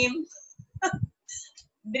dream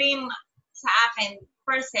sa akin,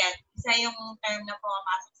 percent, isa yung term na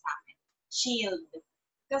pumapasok sa akin. Shield.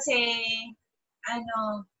 Kasi,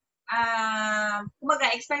 kumaga,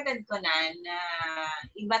 expected ko na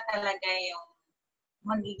iba talaga yung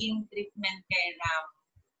magiging treatment kay Ram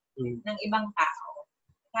ng ibang tao.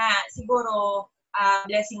 Siguro,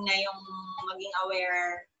 blessing na yung maging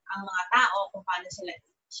aware ang mga tao kung paano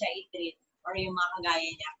siya i-treat or yung mga kagaya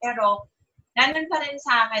niya. Pero, nandun pa rin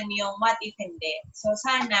sa akin yung what if hindi. So,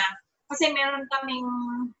 sana, kasi member kami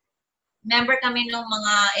ng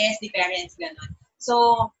mga ASD parents, gano'n. So,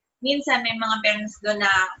 minsan may mga parents doon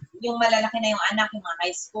na yung malalaki na yung anak, yung mga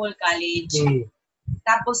high school, college.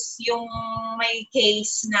 Tapos, yung may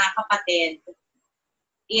case na kapatid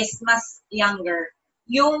is mas younger.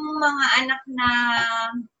 Yung mga anak na,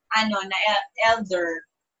 elder,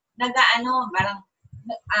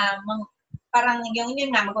 parang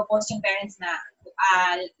yun nga, magpo-post yung parents na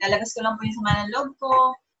lalabas ko lang po yung sama ng loob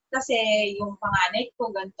ko kasi yung panganay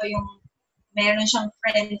ko, ganito yung meron siyang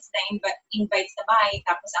friends na invite sa bahay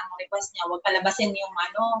tapos ang request niya, huwag palabasin yung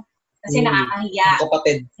kasi nakakahiya.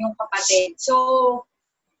 Yung kapatid. So,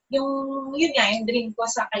 yun nga, yung dream ko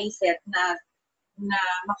sa kay Seth na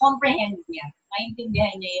ma-comprehend niya,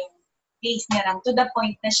 maintindihan niya yung case niya lang to the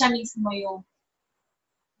point na siya mismo yung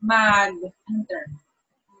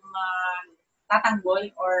tatanggol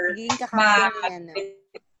or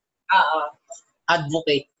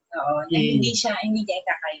advocate. Hindi niya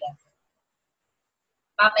ikakaya.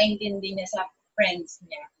 Papaintindi niya sa friends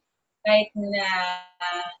niya. Kahit na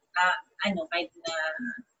ang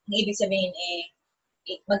ibig sabihin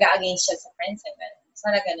mag-a-against siya sa friends niya.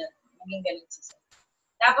 Sana ganun. Maging ganun siya.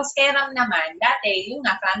 Tapos kay Ram naman, dati, yung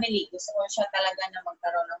family, gusto ko siya talaga na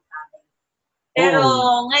magkaroon ng family. Pero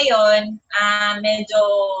ngayon, medyo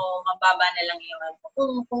mababa na lang yung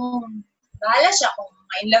kung bahala siya, kung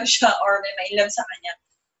ma-inlove siya or may ma-inlove sa kanya.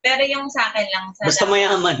 Pero yung sa akin lang, sana, Basta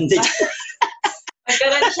mayaman.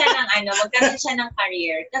 magkaroon siya ng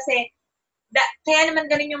career. Kasi, kaya naman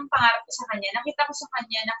ganun yung pangarap ko sa kanya. Nakita ko sa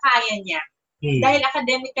kanya na kaya niya. Dahil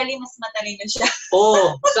academically, mas matalino siya.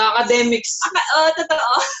 Sa academics.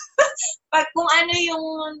 Totoo. Kung ano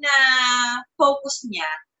yung na-focus niya,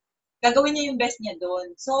 gagawin niya yung best niya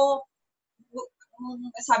doon. So,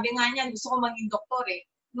 sabi nga niya, gusto ko maging doktor eh.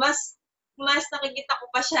 Mas nakikita ko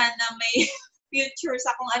pa siya na may future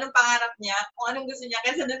sa kung anong pangarap niya, kung anong gusto niya,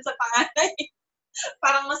 kaysa dun sa pangarap.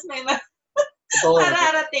 Parang mas may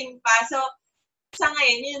mararating pa. So, sa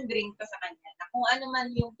ngayon, yun yung dream ko sa kanya. Na kung ano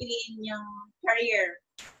man yung piliin niyang career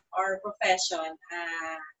or profession,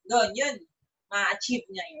 doon, yun, ma-achieve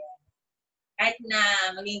niya yun. Kahit na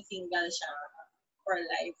maging single siya for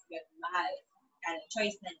life, yun, mahal.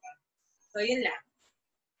 Choice na niya. So, yun lang.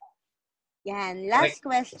 Yan. Last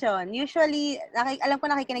question. Usually, alam ko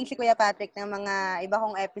nakikinig si Kuya Patrick ng mga iba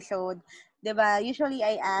kong episode. Diba? Usually,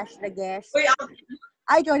 I ask the guest.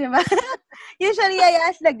 Ay, ikaw diba? Usually, I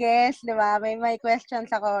ask the guest, diba? May questions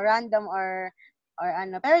ako, random or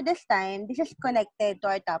ano. Pero this time, this is connected to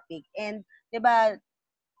our topic. And, diba,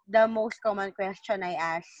 the most common question I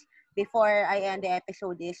ask before I end the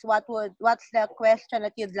episode is, what's the question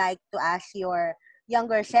that you'd like to ask your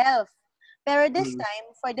younger self? Pero this time,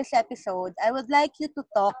 for this episode, I would like you to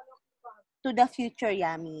talk to the future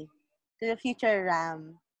Yami, to the future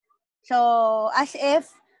Ram. So, as if,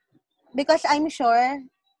 because I'm sure,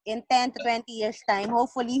 in 10 to 20 years time,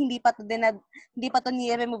 hopefully, hindi pa to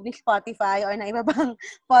ni-remove ni Spotify or na iba bang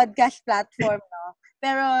podcast platform, no?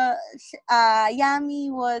 Pero, Yami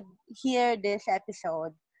would hear this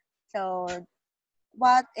episode. So,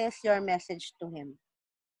 what is your message to him?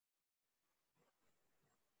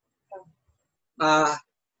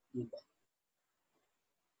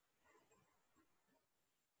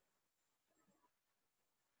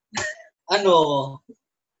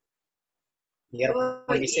 Hirap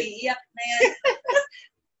mag-isip. Iiyak na yan.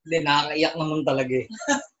 Hindi, nakakaiyak naman talaga eh.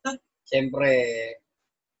 Siyempre,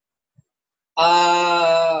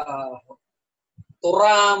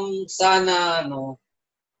 Turam, sana,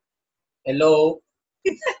 hello.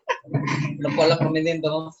 Alam ko lang kami din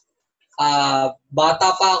to.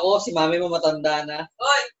 Bata pa ako, si mami mo matanda na.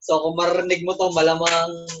 So kung marinig mo to,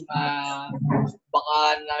 malamang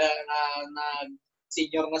baka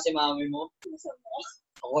senior na si mami mo.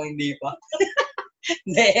 Ako hindi pa.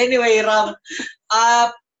 Anyway, Ram,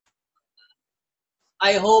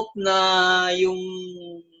 I hope na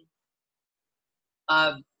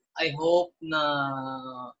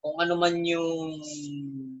kung ano man yung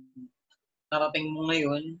narating mo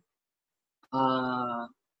ngayon,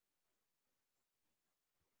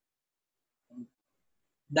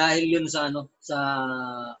 dahil yun sa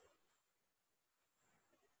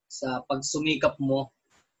pagsumikap mo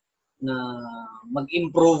na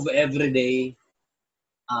mag-improve every day,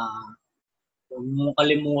 huwag mo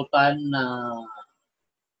kalimutan na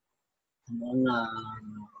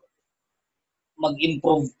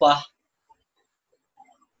mag-improve pa.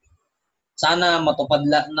 Sana natupad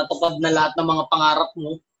na lahat ng mga pangarap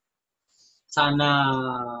mo. Sana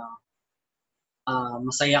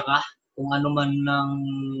masaya ka kung ano man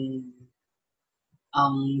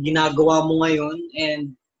ang ginagawa mo ngayon,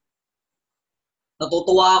 and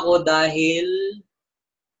natutuwa ako dahil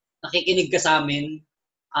nakikinig ka sa amin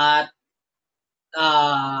at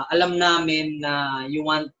alam namin na you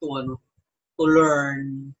want to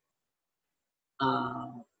learn.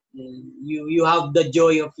 You have the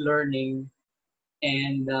joy of learning,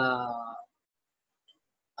 and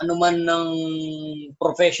ano man ng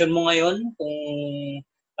profession mo ngayon, kung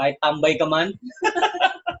kahit tambay ka man,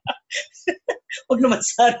 huwag naman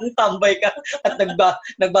sana tambay ka at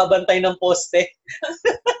nagbabantay ng poste.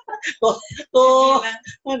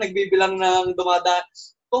 Nagbibilang ng dumadaan.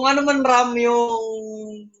 Kung ano man, Ram,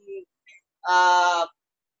 yung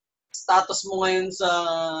status mo ngayon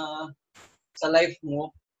sa life mo,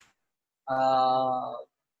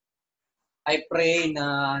 I pray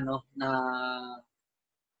na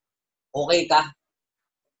okay ka.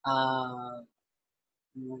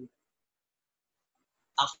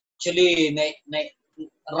 Actually,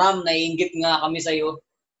 Ram, naiinggit nga kami sa'yo.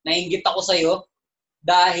 Naiinggit ako sa'yo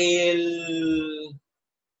dahil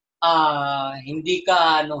hindi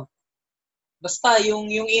ka basta yung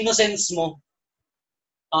innocence mo,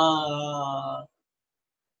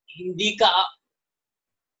 hindi ka,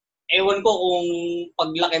 ewan ko kung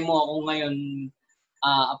paglaki mo ako ngayon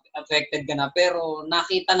affected ka na, pero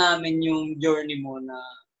nakita namin yung journey mo na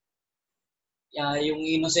yung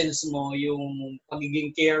innocence mo, yung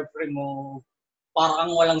pagiging carefree mo,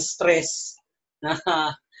 parang walang stress na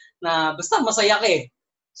na basta masaya ka eh.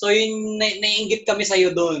 So yun naiinggit kami sa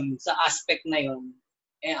iyo doon sa aspect na yun.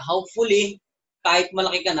 Hopefully kahit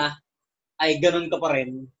malaki ka na ay ganun ka pa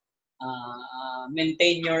rin.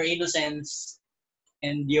 Maintain your innocence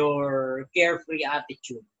and your carefree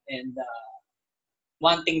attitude and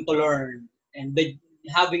wanting to learn and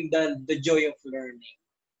having the joy of learning.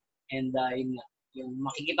 And yun nga, yung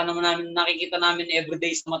nakikita namin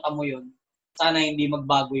everyday sa mata mo yun. Sana hindi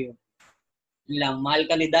magbago yun. Yun lang, mahal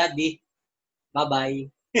ka ni Daddy. Bye-bye.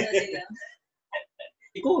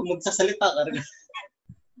 Ikaw, magsasalita ka rin.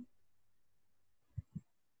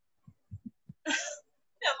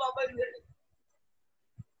 Napapagalit.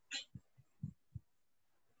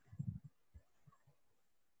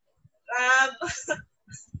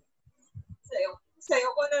 Sa'yo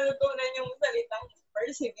ko natutunan yung salitang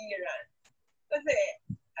perseverance. Kasi,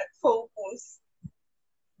 at focus.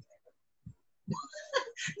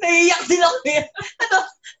 Naiiyak din ako eh.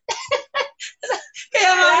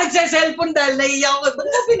 Kaya nga nagsa-cellphone dahil naiiyak ako. Ba't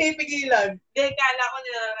na pinipigilan? Hindi, kala ko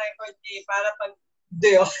nila-record niya para pag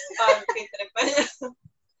Hindi oh. pag-trip pa niya.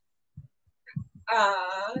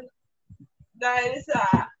 Dahil sa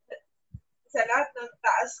lahat ng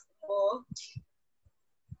task mo,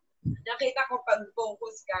 nakita ko pag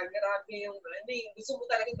focus ka, grabe yung gusto mo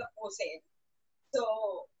talaga tapusin. So,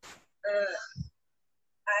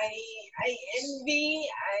 I envy,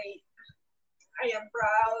 I am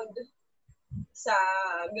proud sa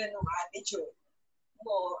ganung attitude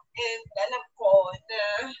mo. And alam ko na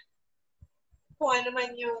kung ano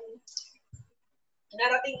man yung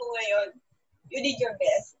narating mo ngayon, you did your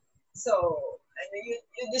best. So, you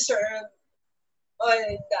deserve all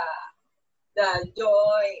the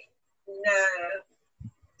joy na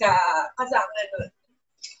kasama nun.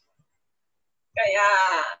 Kaya,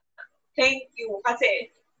 thank you kasi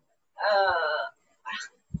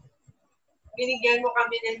binigyan mo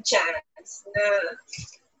kami ng chance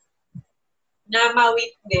na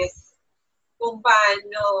ma-witness kung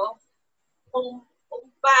paano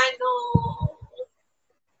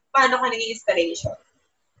ka naging inspiration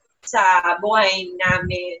sa buhay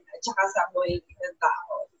namin at saka sa buhay ng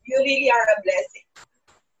tao. You really are a blessing.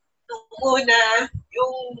 Nung una,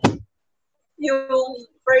 yung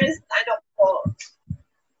first,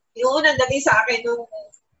 yung unang dating sa akin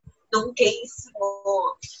nung case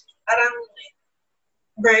mo, parang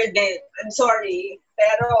burden. I'm sorry.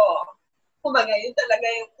 Pero, kumbaga, yun talaga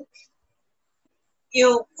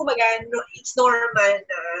kumbaga, it's normal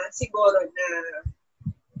na siguro na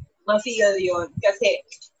ma-feel yun. Kasi,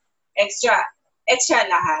 extra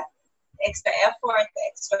lahat. Extra effort,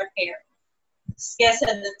 extra care. Kesa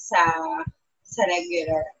dun sa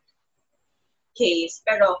regular case.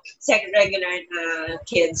 Pero, sa regular na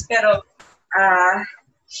kids. Pero,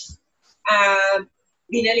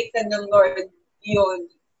 binaliktad ng Lord yun.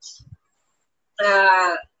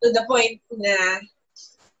 To the point na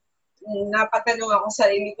napatanong ako sa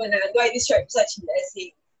sarili ko na, do I deserve such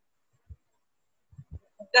blessing?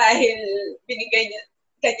 Dahil binigay niya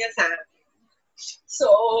kanya sa akin. So,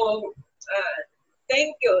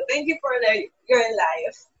 thank you. Thank you for your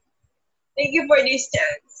life. Thank you for this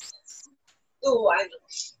chance to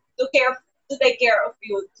take care of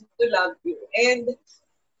you, to love you. And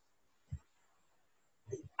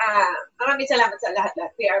maraming salamat sa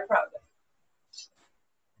lahat-lahat. We are proud of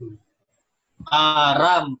you.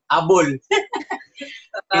 Ram, abol.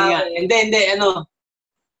 Hindi,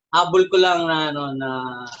 abol ko lang na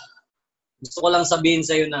gusto ko lang sabihin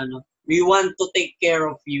sa iyo na we want to take care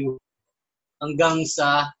of you hanggang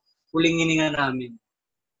sa huling hininga namin.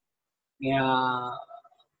 Kaya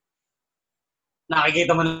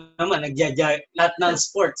nakikita mo naman, lahat ng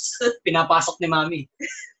sports pinapasok ni Mami.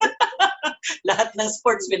 Lahat ng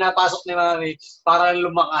sports pinapasok ni Mami para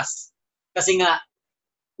lumakas. Kasi nga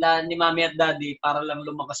ni Mami at Daddy para lang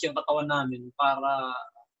lumakas yung katawan namin, para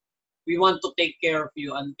we want to take care of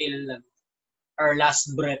you until our last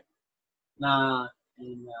breath.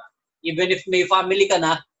 Even if may family ka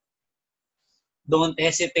na, don't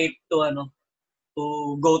hesitate to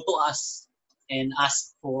go to us and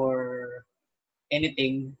ask for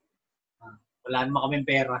anything. Wala naman kaming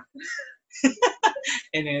pera.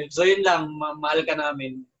 So yun lang, mahal ka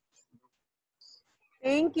namin.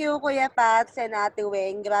 Thank you, Kuya Pats and Ate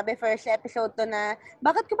Weng. Grabe, first episode to na,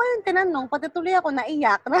 bakit ko ba yung tinanong? Pati tuloy ako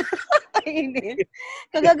naiyak na.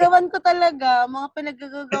 Kagagawan ko talaga, mga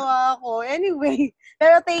pinagagagawa ko. Anyway,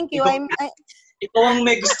 pero thank you. Ito ang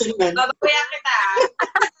may gusto naman. Babakuyan kita.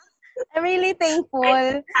 I'm really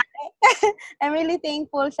thankful. I'm really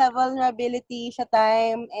thankful sa vulnerability sa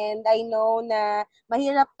time, and I know na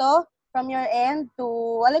mahirap to from your end to,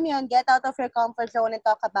 alam mo yun, get out of your comfort zone and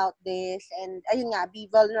talk about this. And ayun nga,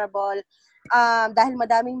 be vulnerable. Dahil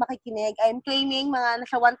madaming makikinig, I'm claiming mga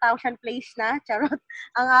nasa 1,000 plays na, charot,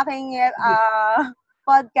 ang aking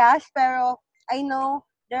podcast. Pero I know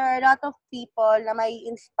there are a lot of people na may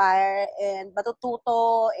inspire and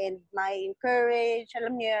matututo and may encourage,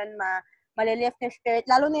 alam niyo yun, malilift ng spirit,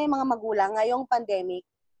 lalo na yung mga magulang ngayong pandemic.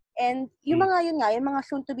 And yung mga yun nga, yung mga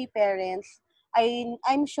soon-to-be parents,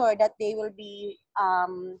 I'm sure that they will be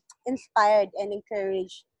inspired and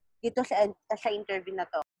encouraged dito sa interview na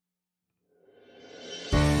to.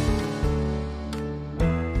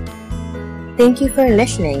 Thank you for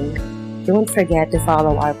listening. Don't forget to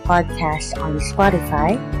follow our podcast on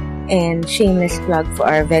Spotify, and shameless plug for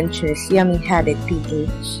our ventures Yummy-Headed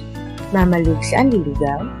PH, Mama Luke's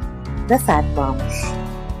Anliligaw, The Fat Moms.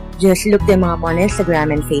 Just look them up on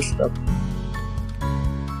Instagram and Facebook.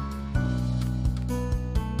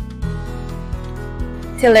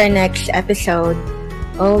 Till our next episode,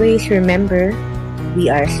 always remember, we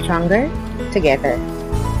are stronger together.